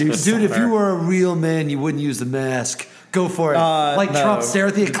 Yeah, I do. Dude, if you were a real man, you wouldn't use the mask. Go for it. No. Trump, stare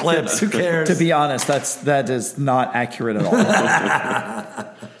at the eclipse. Who cares? To be honest, that is not accurate at all.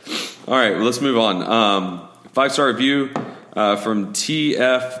 All right, well, let's move on. 5-star review from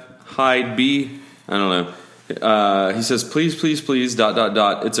TF Hyde B. I don't know. He says, please, It's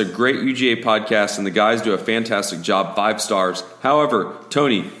a great UGA podcast, and the guys do a fantastic job. 5 stars. However,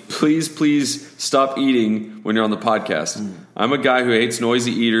 Tony, please stop eating when you're on the podcast. I'm a guy who hates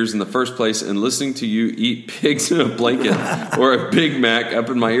noisy eaters in the first place, and listening to you eat pigs in a blanket or a Big Mac up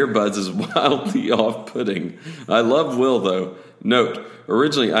in my earbuds is wildly off-putting. I love Will, though. Note,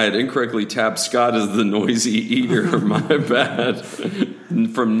 originally I had incorrectly tabbed Scott as the noisy eater. My bad.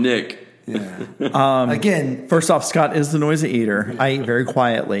 From Nick. Yeah. Again, first off, Scott is the noisy eater. I eat very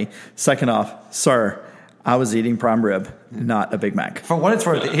quietly. Second off, sir, I was eating prime rib, not a Big Mac. For what it's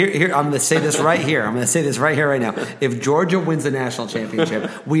worth, here I'm going to say this right here. I'm going to say this right here, right now. If Georgia wins the national championship,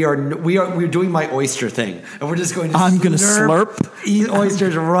 we're doing my oyster thing, and we're just going to. I'm going to slurp eat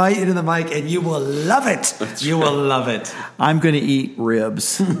oysters right into the mic, and you will love it. You will love it. I'm going to eat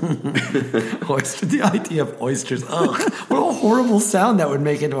ribs. Oyster, the idea of oysters. Ugh, what a horrible sound that would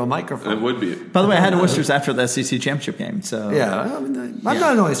make into a microphone. It would be. By the way, I had oysters after the SEC championship game. So yeah, I'm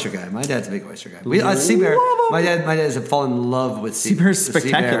not an oyster guy. My dad's a big oyster guy. Sea Bear. My dad has fallen in love with Sea Bear's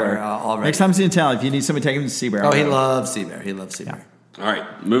spectacular. Sea Bear, already. Next time he's in town, if you need somebody to take him to Sea Bear. Oh, he loves Sea Bear. He loves Sea Bear. All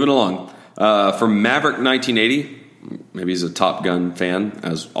right, moving along. From Maverick 1980, maybe he's a Top Gun fan,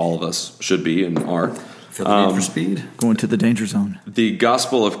 as all of us should be and are. Feel the need for speed. Going to the danger zone. The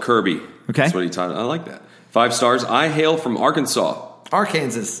Gospel of Kirby. Okay. That's what he titled. I like that. 5 stars. I hail from Arkansas.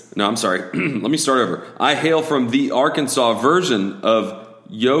 Arkansas. No, I'm sorry. Let me start over. I hail from the Arkansas version of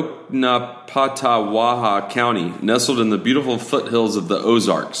Yoknapatawha County, nestled in the beautiful foothills of the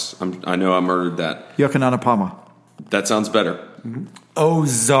Ozarks. I know I murdered that. Yokananapama. That sounds better. Mm-hmm.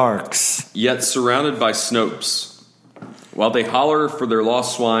 Ozarks. Yet surrounded by Snopes. While they holler for their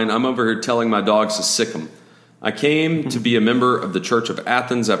lost swine, I'm over here telling my dogs to sick 'em. I came to be a member of the Church of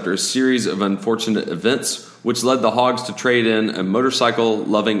Athens after a series of unfortunate events, which led the hogs to trade in a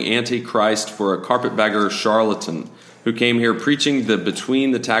motorcycle-loving antichrist for a carpetbagger charlatan who came here preaching the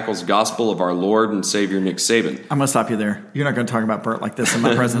between-the-tackles gospel of our Lord and Savior Nick Saban. I'm going to stop you there. You're not going to talk about Bert like this in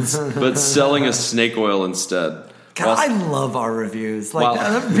my presence. But selling us snake oil instead. God, I love our reviews.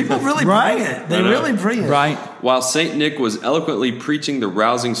 People really bring it. They really bring it. Right. While St. Nick was eloquently preaching the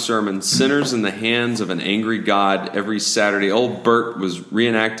rousing sermon, Sinners in the Hands of an Angry God, every Saturday, old Bert was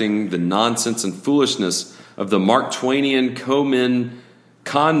reenacting the nonsense and foolishness of the Mark Twainian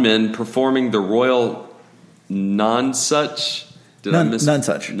con men performing the royal Nonsuch.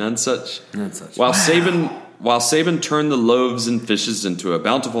 Nonsuch. While Saban turned the loaves and fishes into a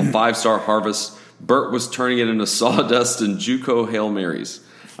bountiful 5-star harvest, Bert was turning it into sawdust and JUCO Hail Marys.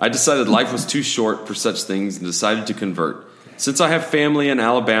 I decided life was too short for such things and decided to convert. Since I have family in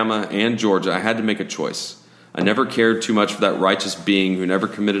Alabama and Georgia, I had to make a choice. I never cared too much for that righteous being who never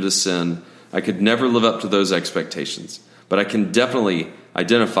committed a sin. I could never live up to those expectations. But I can definitely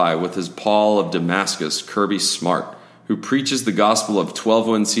identify with his Paul of Damascus, Kirby Smart, who preaches the gospel of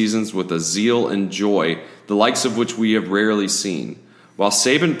 12-win seasons with a zeal and joy, the likes of which we have rarely seen. While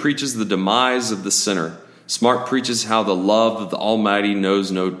Saban preaches the demise of the sinner, Smart preaches how the love of the Almighty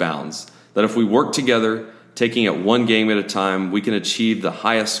knows no bounds, that if we work together, taking it one game at a time, we can achieve the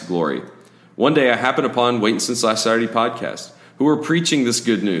highest glory. One day I happened upon Waiting Since Last Saturday podcast, who were preaching this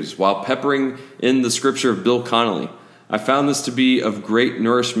good news while peppering in the scripture of Bill Connolly. I found this to be of great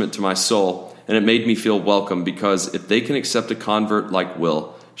nourishment to my soul, and it made me feel welcome because if they can accept a convert like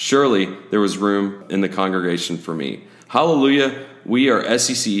Will, surely there was room in the congregation for me. Hallelujah, we are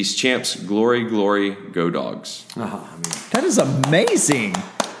SEC East champs. Glory, glory, go Dogs. That is amazing.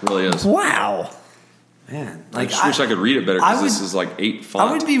 It really is. Wow. Man, I just wish I could read it better because this is like 8 font.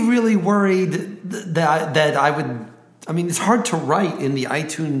 I would be really worried that I would. I mean, it's hard to write in the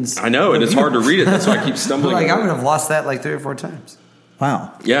iTunes. I know, and it's hard to read it. That's why I keep stumbling. I would have lost that like 3 or 4 times.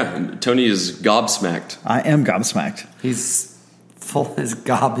 Wow. Yeah, and Tony is gobsmacked. I am gobsmacked. He's full. His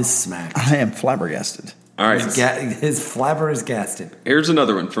gob is smacked. I am flabbergasted. All right. His flabber is gasted. Here's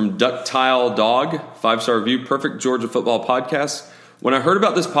another one from Ductile Dog, 5-star review, perfect Georgia football podcast. When I heard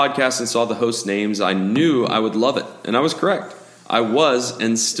about this podcast and saw the host names, I knew I would love it, and I was correct. I was,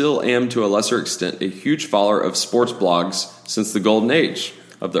 and still am to a lesser extent, a huge follower of sports blogs since the golden age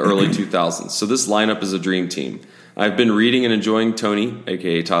of the early 2000s, so this lineup is a dream team. I've been reading and enjoying Tony,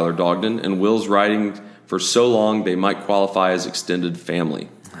 a.k.a. Tyler Dogden, and Will's writing for so long they might qualify as extended family.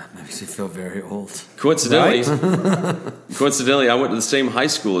 That makes you feel very old. Coincidentally, I went to the same high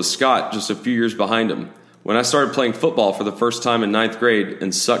school as Scott, just a few years behind him. When I started playing football for the first time in 9th grade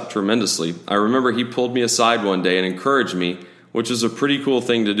and sucked tremendously, I remember he pulled me aside one day and encouraged me, which is a pretty cool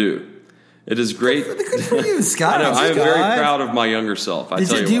thing to do. It is great. Good for you, Scott. I know. I am very proud of my younger self.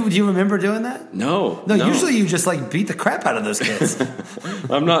 Do you remember doing that? No. Usually you just beat the crap out of those kids.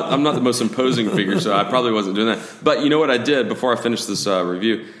 I'm not the most imposing figure, so I probably wasn't doing that. But you know what I did before I finished this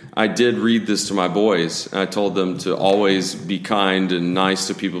review? I did read this to my boys. And I told them to always be kind and nice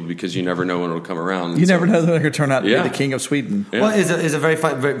to people because you never know when it'll come around. You never know when they're going to turn out to be the king of Sweden. Yeah. Well, it's a very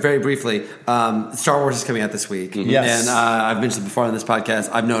fun, very briefly. Star Wars is coming out this week. Mm-hmm. Yes. And I've mentioned before on this podcast,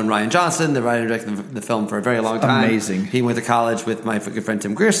 I've known Rian Johnson, the writer and director of the film, for a very long time. Amazing. He went to college with my good friend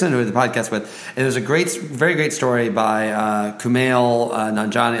Tim Grierson, who I did the podcast with. And there's a very great story by Kumail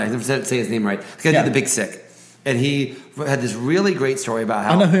Nanjiani. I never say his name right. The guy did The Big Sick. And he had this really great story about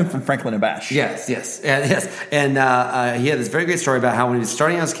how I know him from Franklin and Bash. Yes. And he had this very great story about how when he was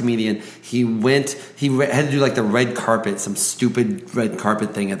starting out as a comedian, he had to do like the red carpet, some stupid red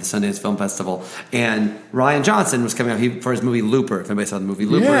carpet thing at the Sundance Film Festival. And Rian Johnson was coming out for his movie Looper. If anybody saw the movie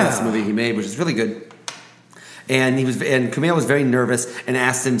Looper, that's the movie he made, which is really good. And Kumail was very nervous and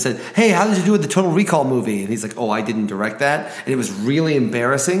asked him, said, "Hey, how did you do with the Total Recall movie?" And he's like, "Oh, I didn't direct that." And it was really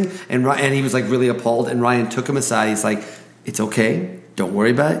embarrassing. And he was like really appalled. And Ryan took him aside. He's like, "It's okay. Don't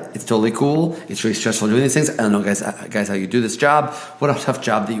worry about it. It's totally cool. It's really stressful doing these things. I don't know, guys, how you do this job. What a tough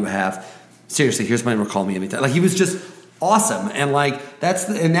job that you have. Seriously, here's my number. Call me anytime." Like, he was just awesome. And like,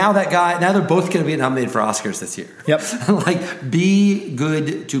 now they're both going to be nominated for Oscars this year. Yep. Like, be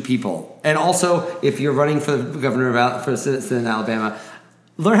good to people. And also, if you're running for the governor for the Senate in Alabama,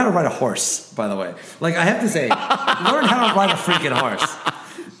 learn how to ride a horse, by the way. Like, I have to say, learn how to ride a freaking horse.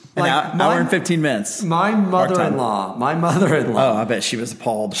 An hour and 15 minutes. My mother-in-law. Oh, I bet she was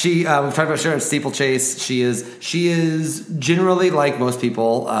appalled. We've talked about Sharon Steeplechase. She is generally, like most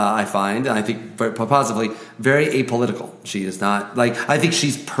people, I find, and I think very positively, very apolitical. She is not, like, I think she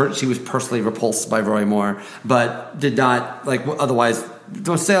was personally repulsed by Roy Moore, but did not, like, otherwise,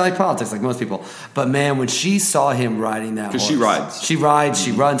 don't say I like politics like most people. But man, when she saw him riding that horse. Because she runs,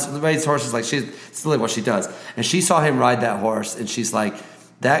 rides horses, like, it's really what she does. And she saw him ride that horse, and she's like,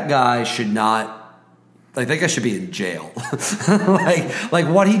 that guy should not, like, that guy should be in jail. like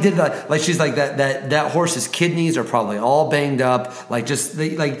what he did, like, she's like, that horse's kidneys are probably all banged up. Like,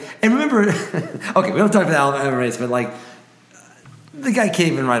 and remember, okay, we don't talk about Alabama race, but like, the guy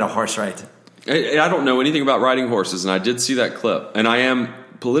can't even ride a horse right. I don't know anything about riding horses, and I did see that clip, and I am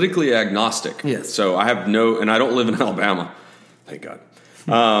politically agnostic. Yes. So I have and I don't live in Alabama. Thank God.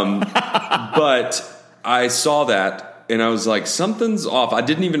 But I saw that, and I was like, something's off. I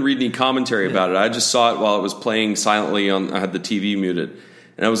didn't even read any commentary about it. I just saw it while it was playing silently I had the TV muted.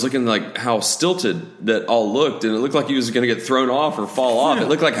 And I was looking like how stilted that all looked, and it looked like he was going to get thrown off or fall off. It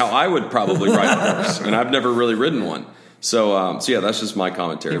looked like how I would probably ride a horse, and I've never really ridden one. So yeah, that's just my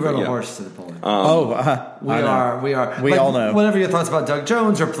commentary. He rode a horse to the polling. We are. We like, all know. Whatever your thoughts about Doug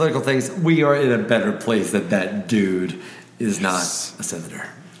Jones or political things, we are in a better place that dude is not a senator.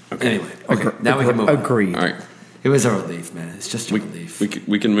 Okay. Anyway, now we can move on. Agreed. All right. It was a relief, man. It's just a relief.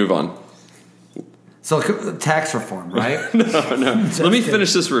 We can move on. So tax reform, right? No. Let me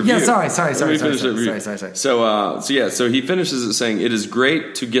finish this review. Yeah, sorry. Sorry. So he finishes it saying, "It is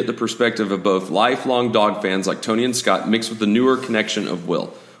great to get the perspective of both lifelong dog fans like Tony and Scott mixed with the newer connection of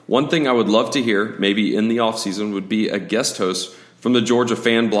Will. One thing I would love to hear, maybe in the offseason, would be a guest host from the Georgia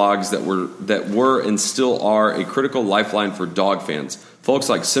fan blogs that were and still are a critical lifeline for dog fans. Folks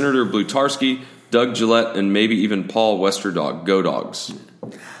like Senator Blutarski, Doug Gillette, and maybe even Paul Westerdog. Go Dogs."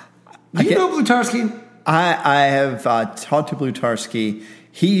 Do you know Blutarski? I have talked to Blutarski.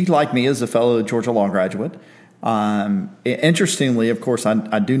 He, like me, is a fellow Georgia law graduate. Interestingly, of course,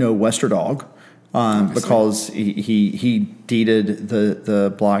 I do know Westerdog because he deeded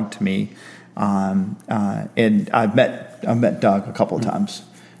the blog to me, and I've met Doug a couple of times.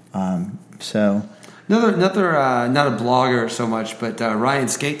 So. Another not a blogger so much, but Ryan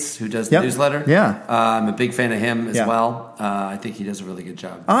Skates, who does the newsletter. Yeah. I'm a big fan of him as well. I think he does a really good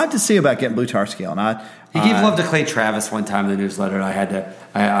job. I'll have to see about getting Blutarski on. He gave love to Clay Travis one time in the newsletter.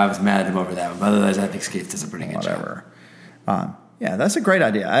 I was mad at him over that one. But otherwise, I think Skates does a pretty good job. Yeah, that's a great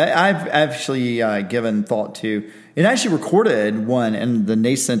idea. I've actually given thought to. It actually recorded one in the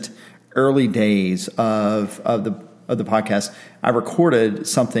nascent early days of the podcast. I recorded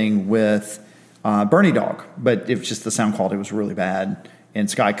something with Bernie Dog, but it was just the sound quality was really bad, and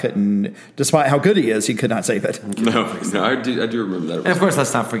Sky couldn't, despite how good he is, he could not save it. No, I do remember that. And of course,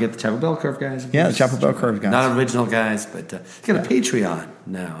 let's not forget the Chapel Bell Curve guys. Yeah, the Chapel Bell Curve guys. Not original guys, but he's got a Patreon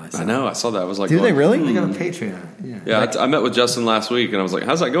now. I know, I saw that. I was like, do they really? They got a Patreon. Yeah, I met with Justin last week, and I was like,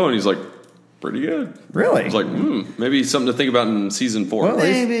 how's that going? He's like, pretty good. Really? I was like, maybe something to think about in season 4. Well,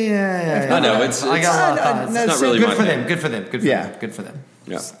 maybe, yeah. I know, it's I got a lot of thoughts. It's not really good my for thing. them. Good for them. Good for them. Good for them.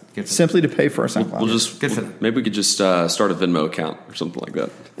 Yeah. Good for Simply to pay for a SoundCloud. We'll just good for them. Maybe we could just start a Venmo account or something like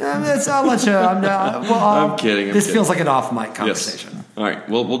that. I'll let you. I'm kidding. This feels like an off-mic conversation. Yes. All right.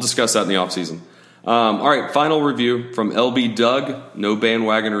 We'll discuss that in the off season. All right. Final review from LB Doug. No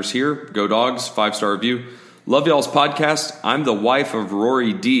bandwagoners here. Go Dogs. 5-star review. Love y'all's podcast. I'm the wife of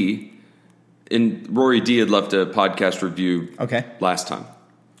Rory D. And Rory D had left a podcast review last time.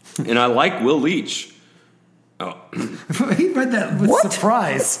 And I like Will Leach. Oh. He read that with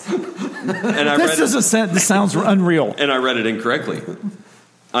surprise. And I this sounds unreal. And I read it incorrectly.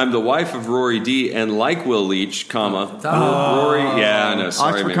 I'm the wife of Rory D. and like Will Leach, comma. Rory, yeah, I know.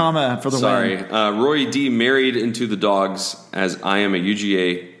 Sorry, Oxford man. comma for the Sorry. win. Rory D. married into the Dogs, as I am a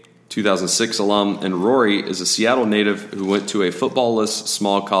UGA 2006 alum, and Rory is a Seattle native who went to a football-less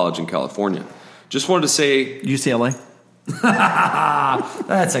small college in California. Just wanted to say... UCLA.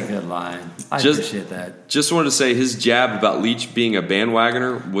 That's a good line. I appreciate that. Just wanted to say his jab about Leach being a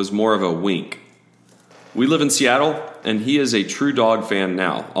bandwagoner was more of a wink. We live in Seattle, and he is a true Dog fan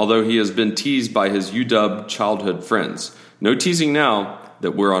now, although he has been teased by his UW childhood friends. No teasing now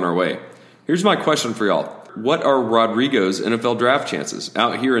that we're on our way. Here's my question for y'all. What are Rodrigo's NFL draft chances?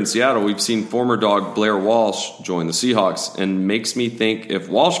 Out here in Seattle, we've seen former Dog Blair Walsh join the Seahawks, and makes me think if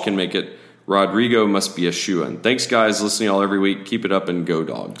Walsh can make it, Rodrigo must be a shoo-in. Thanks, guys. Listening all every week. Keep it up and go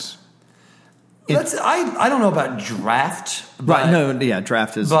Dogs. I don't know about draft. But, Right, no, yeah,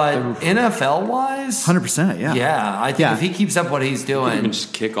 draft is... But NFL-wise... 100%, yeah. Yeah, I think if he keeps up what he's You can doing...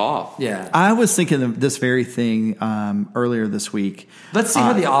 just kick off. Yeah. I was thinking of this very thing earlier this week. Let's see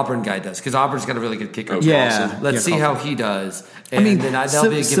how the Auburn guy does, because Auburn's got a really good kicker. Yeah. Let's see how he does. And then they'll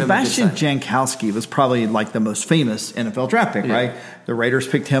be Sebastian Jankowski was probably like the most famous NFL draft pick, right? The Raiders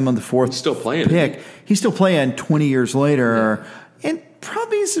picked him on the fourth Still playing, pick. isn't He's still playing 20 years later, and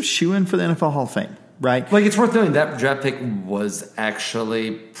probably is a shoo-in for the NFL Hall of Fame, right? Like, it's worth knowing that draft pick was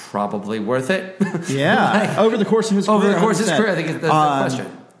actually probably worth it. Yeah, over the course of his career. Over the course of his 100%. career, I think that's the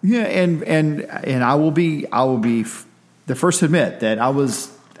question. Yeah, and I will be the first to admit that I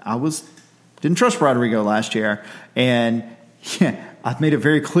didn't trust Rodrigo last year, and I've made it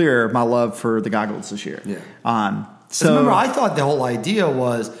very clear my love for the Goggles this year. Yeah. So remember, I thought the whole idea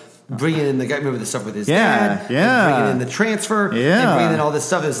was bringing in the guy. Remember the stuff with his dad, and bringing in the transfer, and bringing in all this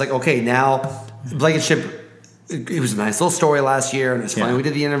stuff. It's like, okay, now Blankenship. It was a nice little story last year, and it's funny we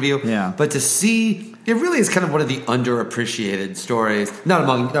did the interview. Yeah. But to see, it really is kind of one of the underappreciated stories.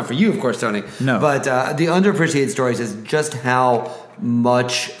 Not for you, of course, Tony. No. But the underappreciated stories is just how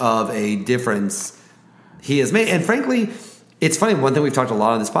much of a difference he has made. And frankly, it's funny. One thing we've talked a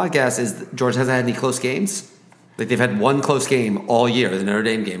lot on this podcast is that Georgia hasn't had any close games. Like, they've had one close game all year, the Notre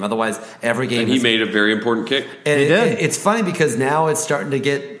Dame game. Otherwise, every game. And he made a very important kick. And he did. It's funny because now it's starting to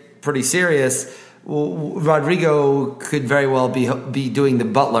get pretty serious. Rodrigo could very well be doing the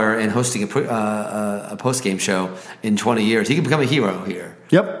butler and hosting a post game show in 20 years. He could become a hero here.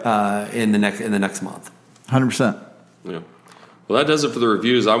 Yep. In the next month. 100%. Yeah. Well, that does it for the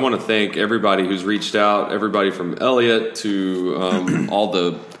reviews. I want to thank everybody who's reached out, everybody from Elliot to all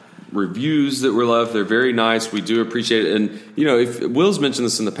the reviews that were left. They're very nice. We do appreciate it. And, if Will's mentioned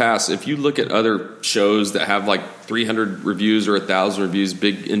this in the past, if you look at other shows that have like 300 reviews or 1,000 reviews,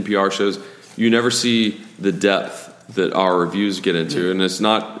 big NPR shows, you never see the depth that our reviews get into. And it's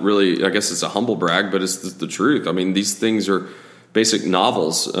not really, I guess it's a humble brag, but it's the truth. I mean, these things are basic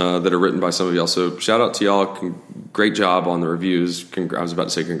novels that are written by some of y'all. So shout out to y'all. Great job on the reviews. I was about to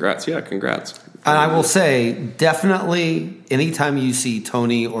say congrats. Yeah, congrats. And I will say, definitely, anytime you see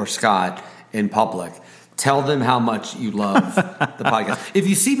Tony or Scott in public, tell them how much you love the podcast. If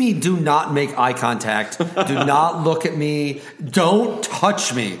you see me, do not make eye contact. Do not look at me. Don't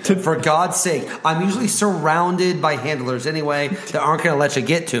touch me, for God's sake. I'm usually surrounded by handlers anyway that aren't going to let you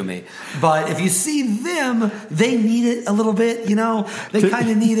get to me. But if you see them, they need it a little bit, They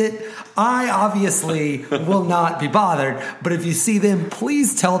kind of need it. I obviously will not be bothered, but if you see them,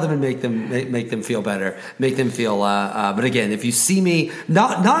 please tell them and make them feel better. Make them feel. But again, if you see me,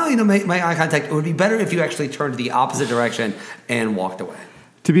 not only to make eye contact, it would be better if you actually turned the opposite direction and walked away.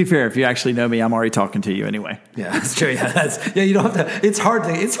 To be fair, if you actually know me, I'm already talking to you anyway. Yeah, that's true. Yeah, you don't have to. It's hard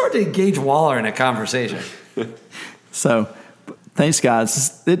to engage Waller in a conversation. So, thanks,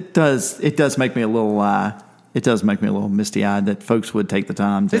 guys. It does make me a little. It does make me a little misty-eyed that folks would take the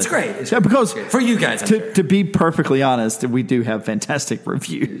time. It's great. Because for you guys, to be perfectly honest, we do have fantastic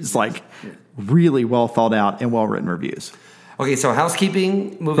reviews, like really well thought out and well-written reviews. Okay, so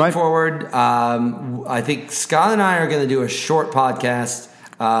housekeeping moving forward. I think Scott and I are going to do a short podcast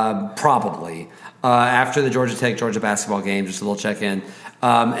probably after the Georgia Tech-Georgia basketball game, just a little check-in.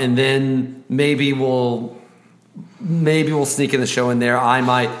 And then maybe we'll sneak in the show in there. I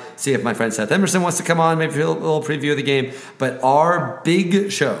might see if my friend Seth Emerson wants to come on, maybe a little preview of the game. But our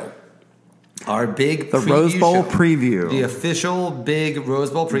big show, the Rose Bowl preview, the official big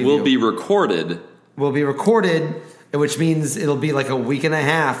Rose Bowl preview, will be recorded, which means it'll be like a week and a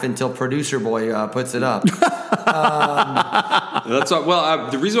half until Producer Boy puts it up. That's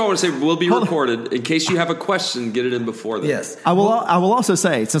the reason I want to say will be recorded, in case you have a question, get it in before then. Yes. I will also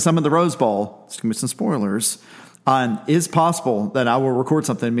say, since I'm in the Rose Bowl, it's going to be some spoilers. Is possible that I will record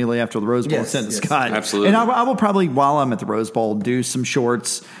something immediately after the Rose Bowl and send to Scott. Absolutely. And I will probably, while I'm at the Rose Bowl, do some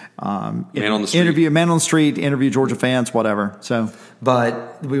shorts. Man on the street. Man on the street, interview Georgia fans, whatever. So,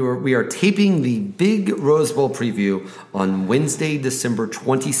 But we are taping the big Rose Bowl preview on Wednesday, December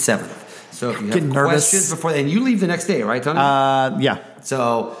 27th. So if you have questions before, and you leave the next day, right, Tony? yeah.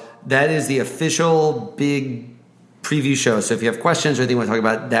 So that is the official big preview show. So if you have questions or anything you want to talk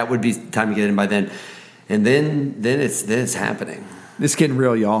about, that would be time to get in by then. And then it's happening. It's getting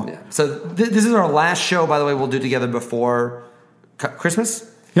real, y'all. Yeah. So this is our last show, by the way, we'll do together before Christmas.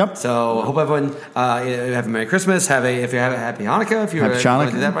 Yep. So hope everyone have a Merry Christmas. If you have a Happy Hanukkah, if you want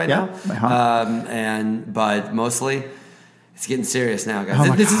to do that right now. But mostly, it's getting serious now,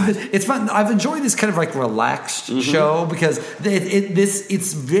 guys. It's fun. I've enjoyed this kind of like relaxed show because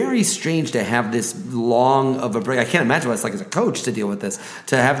it's very strange to have this long of a break. I can't imagine what it's like as a coach to deal with this,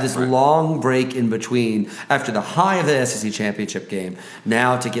 to have this long break in between after the high of the SEC championship game.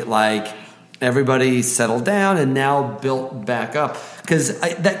 Now to get like everybody settled down and now built back up. Because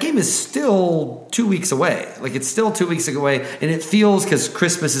that game is still 2 weeks away. Like, it's still 2 weeks away. And it feels, because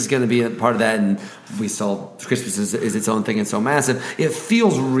Christmas is going to be a part of that, and Christmas is its own thing and so massive. It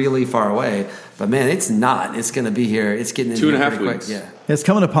feels really far away. But, man, it's not. It's going to be here. It's getting in 2.5 weeks. Quick. Yeah. It's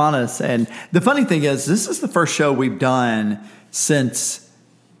coming upon us. And the funny thing is, this is the first show we've done since,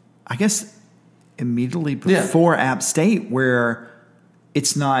 I guess, immediately before App State, where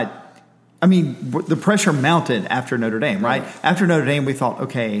it's not. I mean, the pressure mounted after Notre Dame, right? After Notre Dame, we thought,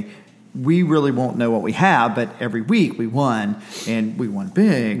 okay, we really won't know what we have, but every week we won, and we won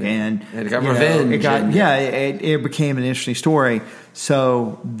big, and it got revenge. It became an interesting story.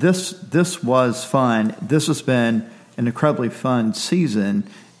 So this was fun. This has been an incredibly fun season.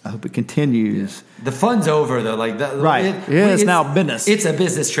 I hope it continues. The fun's over, though. Like that, right? It's now business. It's a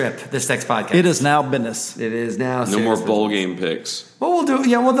business trip. This next podcast. It is now business. It is now. No more bowl game picks. Well, we'll do.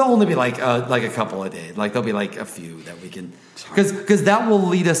 Yeah, well, there'll only be like a couple a day. Like there'll be like a few that we can, because that will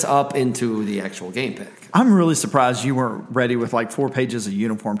lead us up into the actual game pick. I'm really surprised you weren't ready with like 4 pages of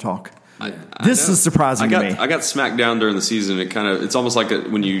uniform talk. This is surprising to me. I got smacked down during the season. It's almost like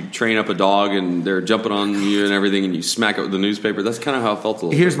when you train up a dog and they're jumping on you and everything, and you smack it with the newspaper. That's kind of how I felt a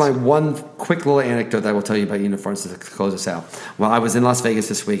little. Here's my one quick little anecdote that I will tell you about uniforms to close us out. Well, I was in Las Vegas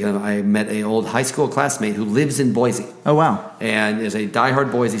this week, and I met an old high school classmate who lives in Boise. Oh, wow. And is a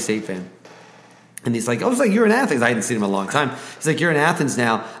diehard Boise State fan. And he's like, I was like, you're in Athens. I hadn't seen him in a long time. He's like, you're in Athens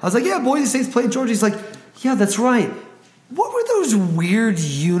now. I was like, yeah, Boise State's played Georgia. He's like, yeah, that's right. What were those weird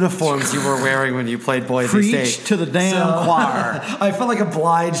uniforms you were wearing when you played Boise State? Preach to the damn choir. I felt like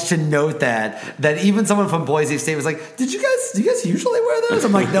obliged to note that even someone from Boise State was like, do you guys usually wear those?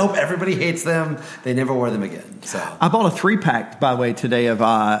 I'm like, nope, everybody hates them. They never wore them again. So I bought a 3-pack, by the way, today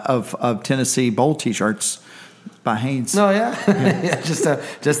of Tennessee Bowl T-shirts by Hanes. Oh yeah, just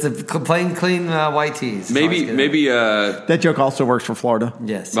the plain clean white tees. Maybe that joke also works for Florida.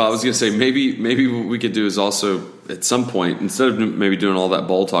 Yes. Well, I was going to say maybe what we could do is also at some point, instead of maybe doing all that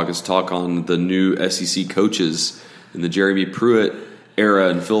bowl talk, is talk on the new SEC coaches in the Jeremy Pruitt era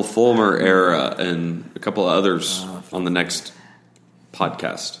and Phil Fulmer era and a couple of others on the next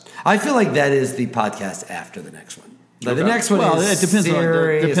podcast. I feel like that is the podcast after the next one. Like the next one is it depends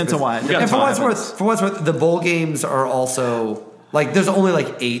serious. Depends on why. And for what's worth, the bowl games are also like there's only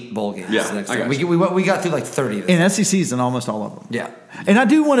like 8 bowl games. Yeah, next time. We got through like 30. In SECs and almost all of them. Yeah, and I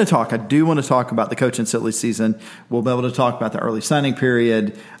do want to talk about the coach and silly season. We'll be able to talk about the early signing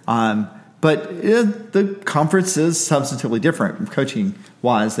period. But the conference is substantively different coaching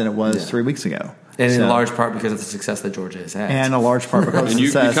wise than it was 3 weeks ago. And in large part because of the success that Georgia has had. And a large part because of and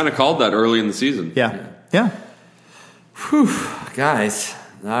you kind of called that early in the season. Yeah. Whew, guys.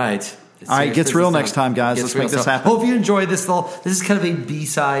 All right. All right, gets real next time, guys. Let's make this happen. Hope you enjoyed this. This is kind of a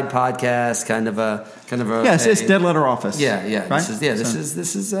B-side podcast, kind of a. It's Dead Letter Office. Yeah. Right?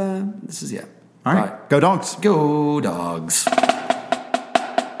 This is. All right. Go Dogs. Go Dogs.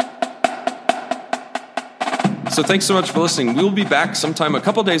 So thanks so much for listening. We'll be back sometime a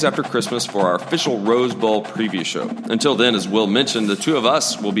couple days after Christmas for our official Rose Bowl preview show. Until then, as Will mentioned, the two of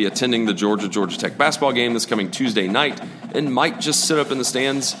us will be attending the Georgia Tech basketball game this coming Tuesday night and might just sit up in the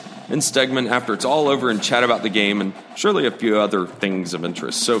stands in Stegman after it's all over and chat about the game and surely a few other things of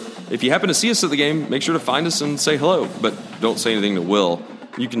interest. So if you happen to see us at the game, make sure to find us and say hello, but don't say anything to Will.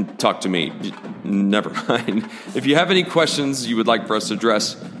 You can talk to me. Never mind. If you have any questions you would like for us to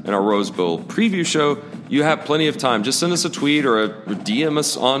address in our Rose Bowl preview show, you have plenty of time. Just send us a tweet or DM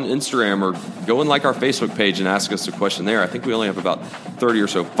us on Instagram or go and like our Facebook page and ask us a question there. I think we only have about 30 or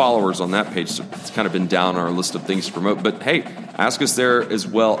so followers on that page, so it's kind of been down on our list of things to promote. But hey, ask us there as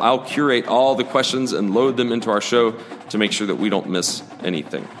well. I'll curate all the questions and load them into our show to make sure that we don't miss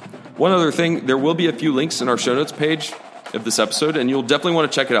anything. One other thing, there will be a few links in our show notes page of this episode, and you'll definitely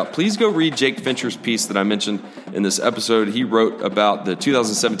want to check it out. Please go read Jake Fincher's piece that I mentioned in this episode. He wrote about the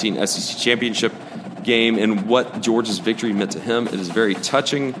 2017 SEC Championship game and what Georgia's victory meant to him. It is very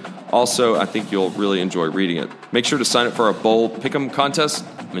touching. Also, I think you'll really enjoy reading it. Make sure to sign up for our bowl pick'em contest.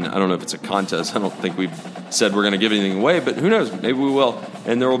 I mean, I don't know if it's a contest. I don't think we've said we're going to give anything away, but who knows? Maybe we will.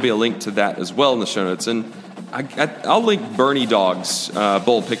 And there will be a link to that as well in the show notes. And I'll link Bernie Dog's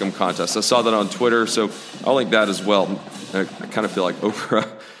bowl pick'em contest. I saw that on Twitter, so I'll link that as well. I kind of feel like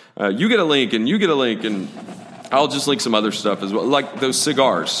Oprah. You get a link, and you get a link, and I'll just link some other stuff as well, like those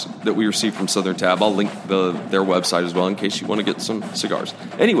cigars that we received from Southern Tab. I'll link their website as well in case you want to get some cigars.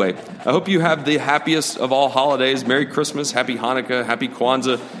 Anyway, I hope you have the happiest of all holidays. Merry Christmas, Happy Hanukkah, Happy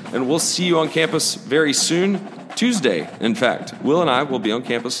Kwanzaa, and we'll see you on campus very soon. Tuesday, in fact. Will and I will be on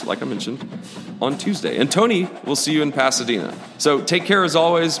campus, like I mentioned, on Tuesday. And Tony will see you in Pasadena. So take care as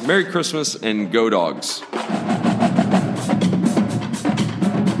always. Merry Christmas and go Dogs.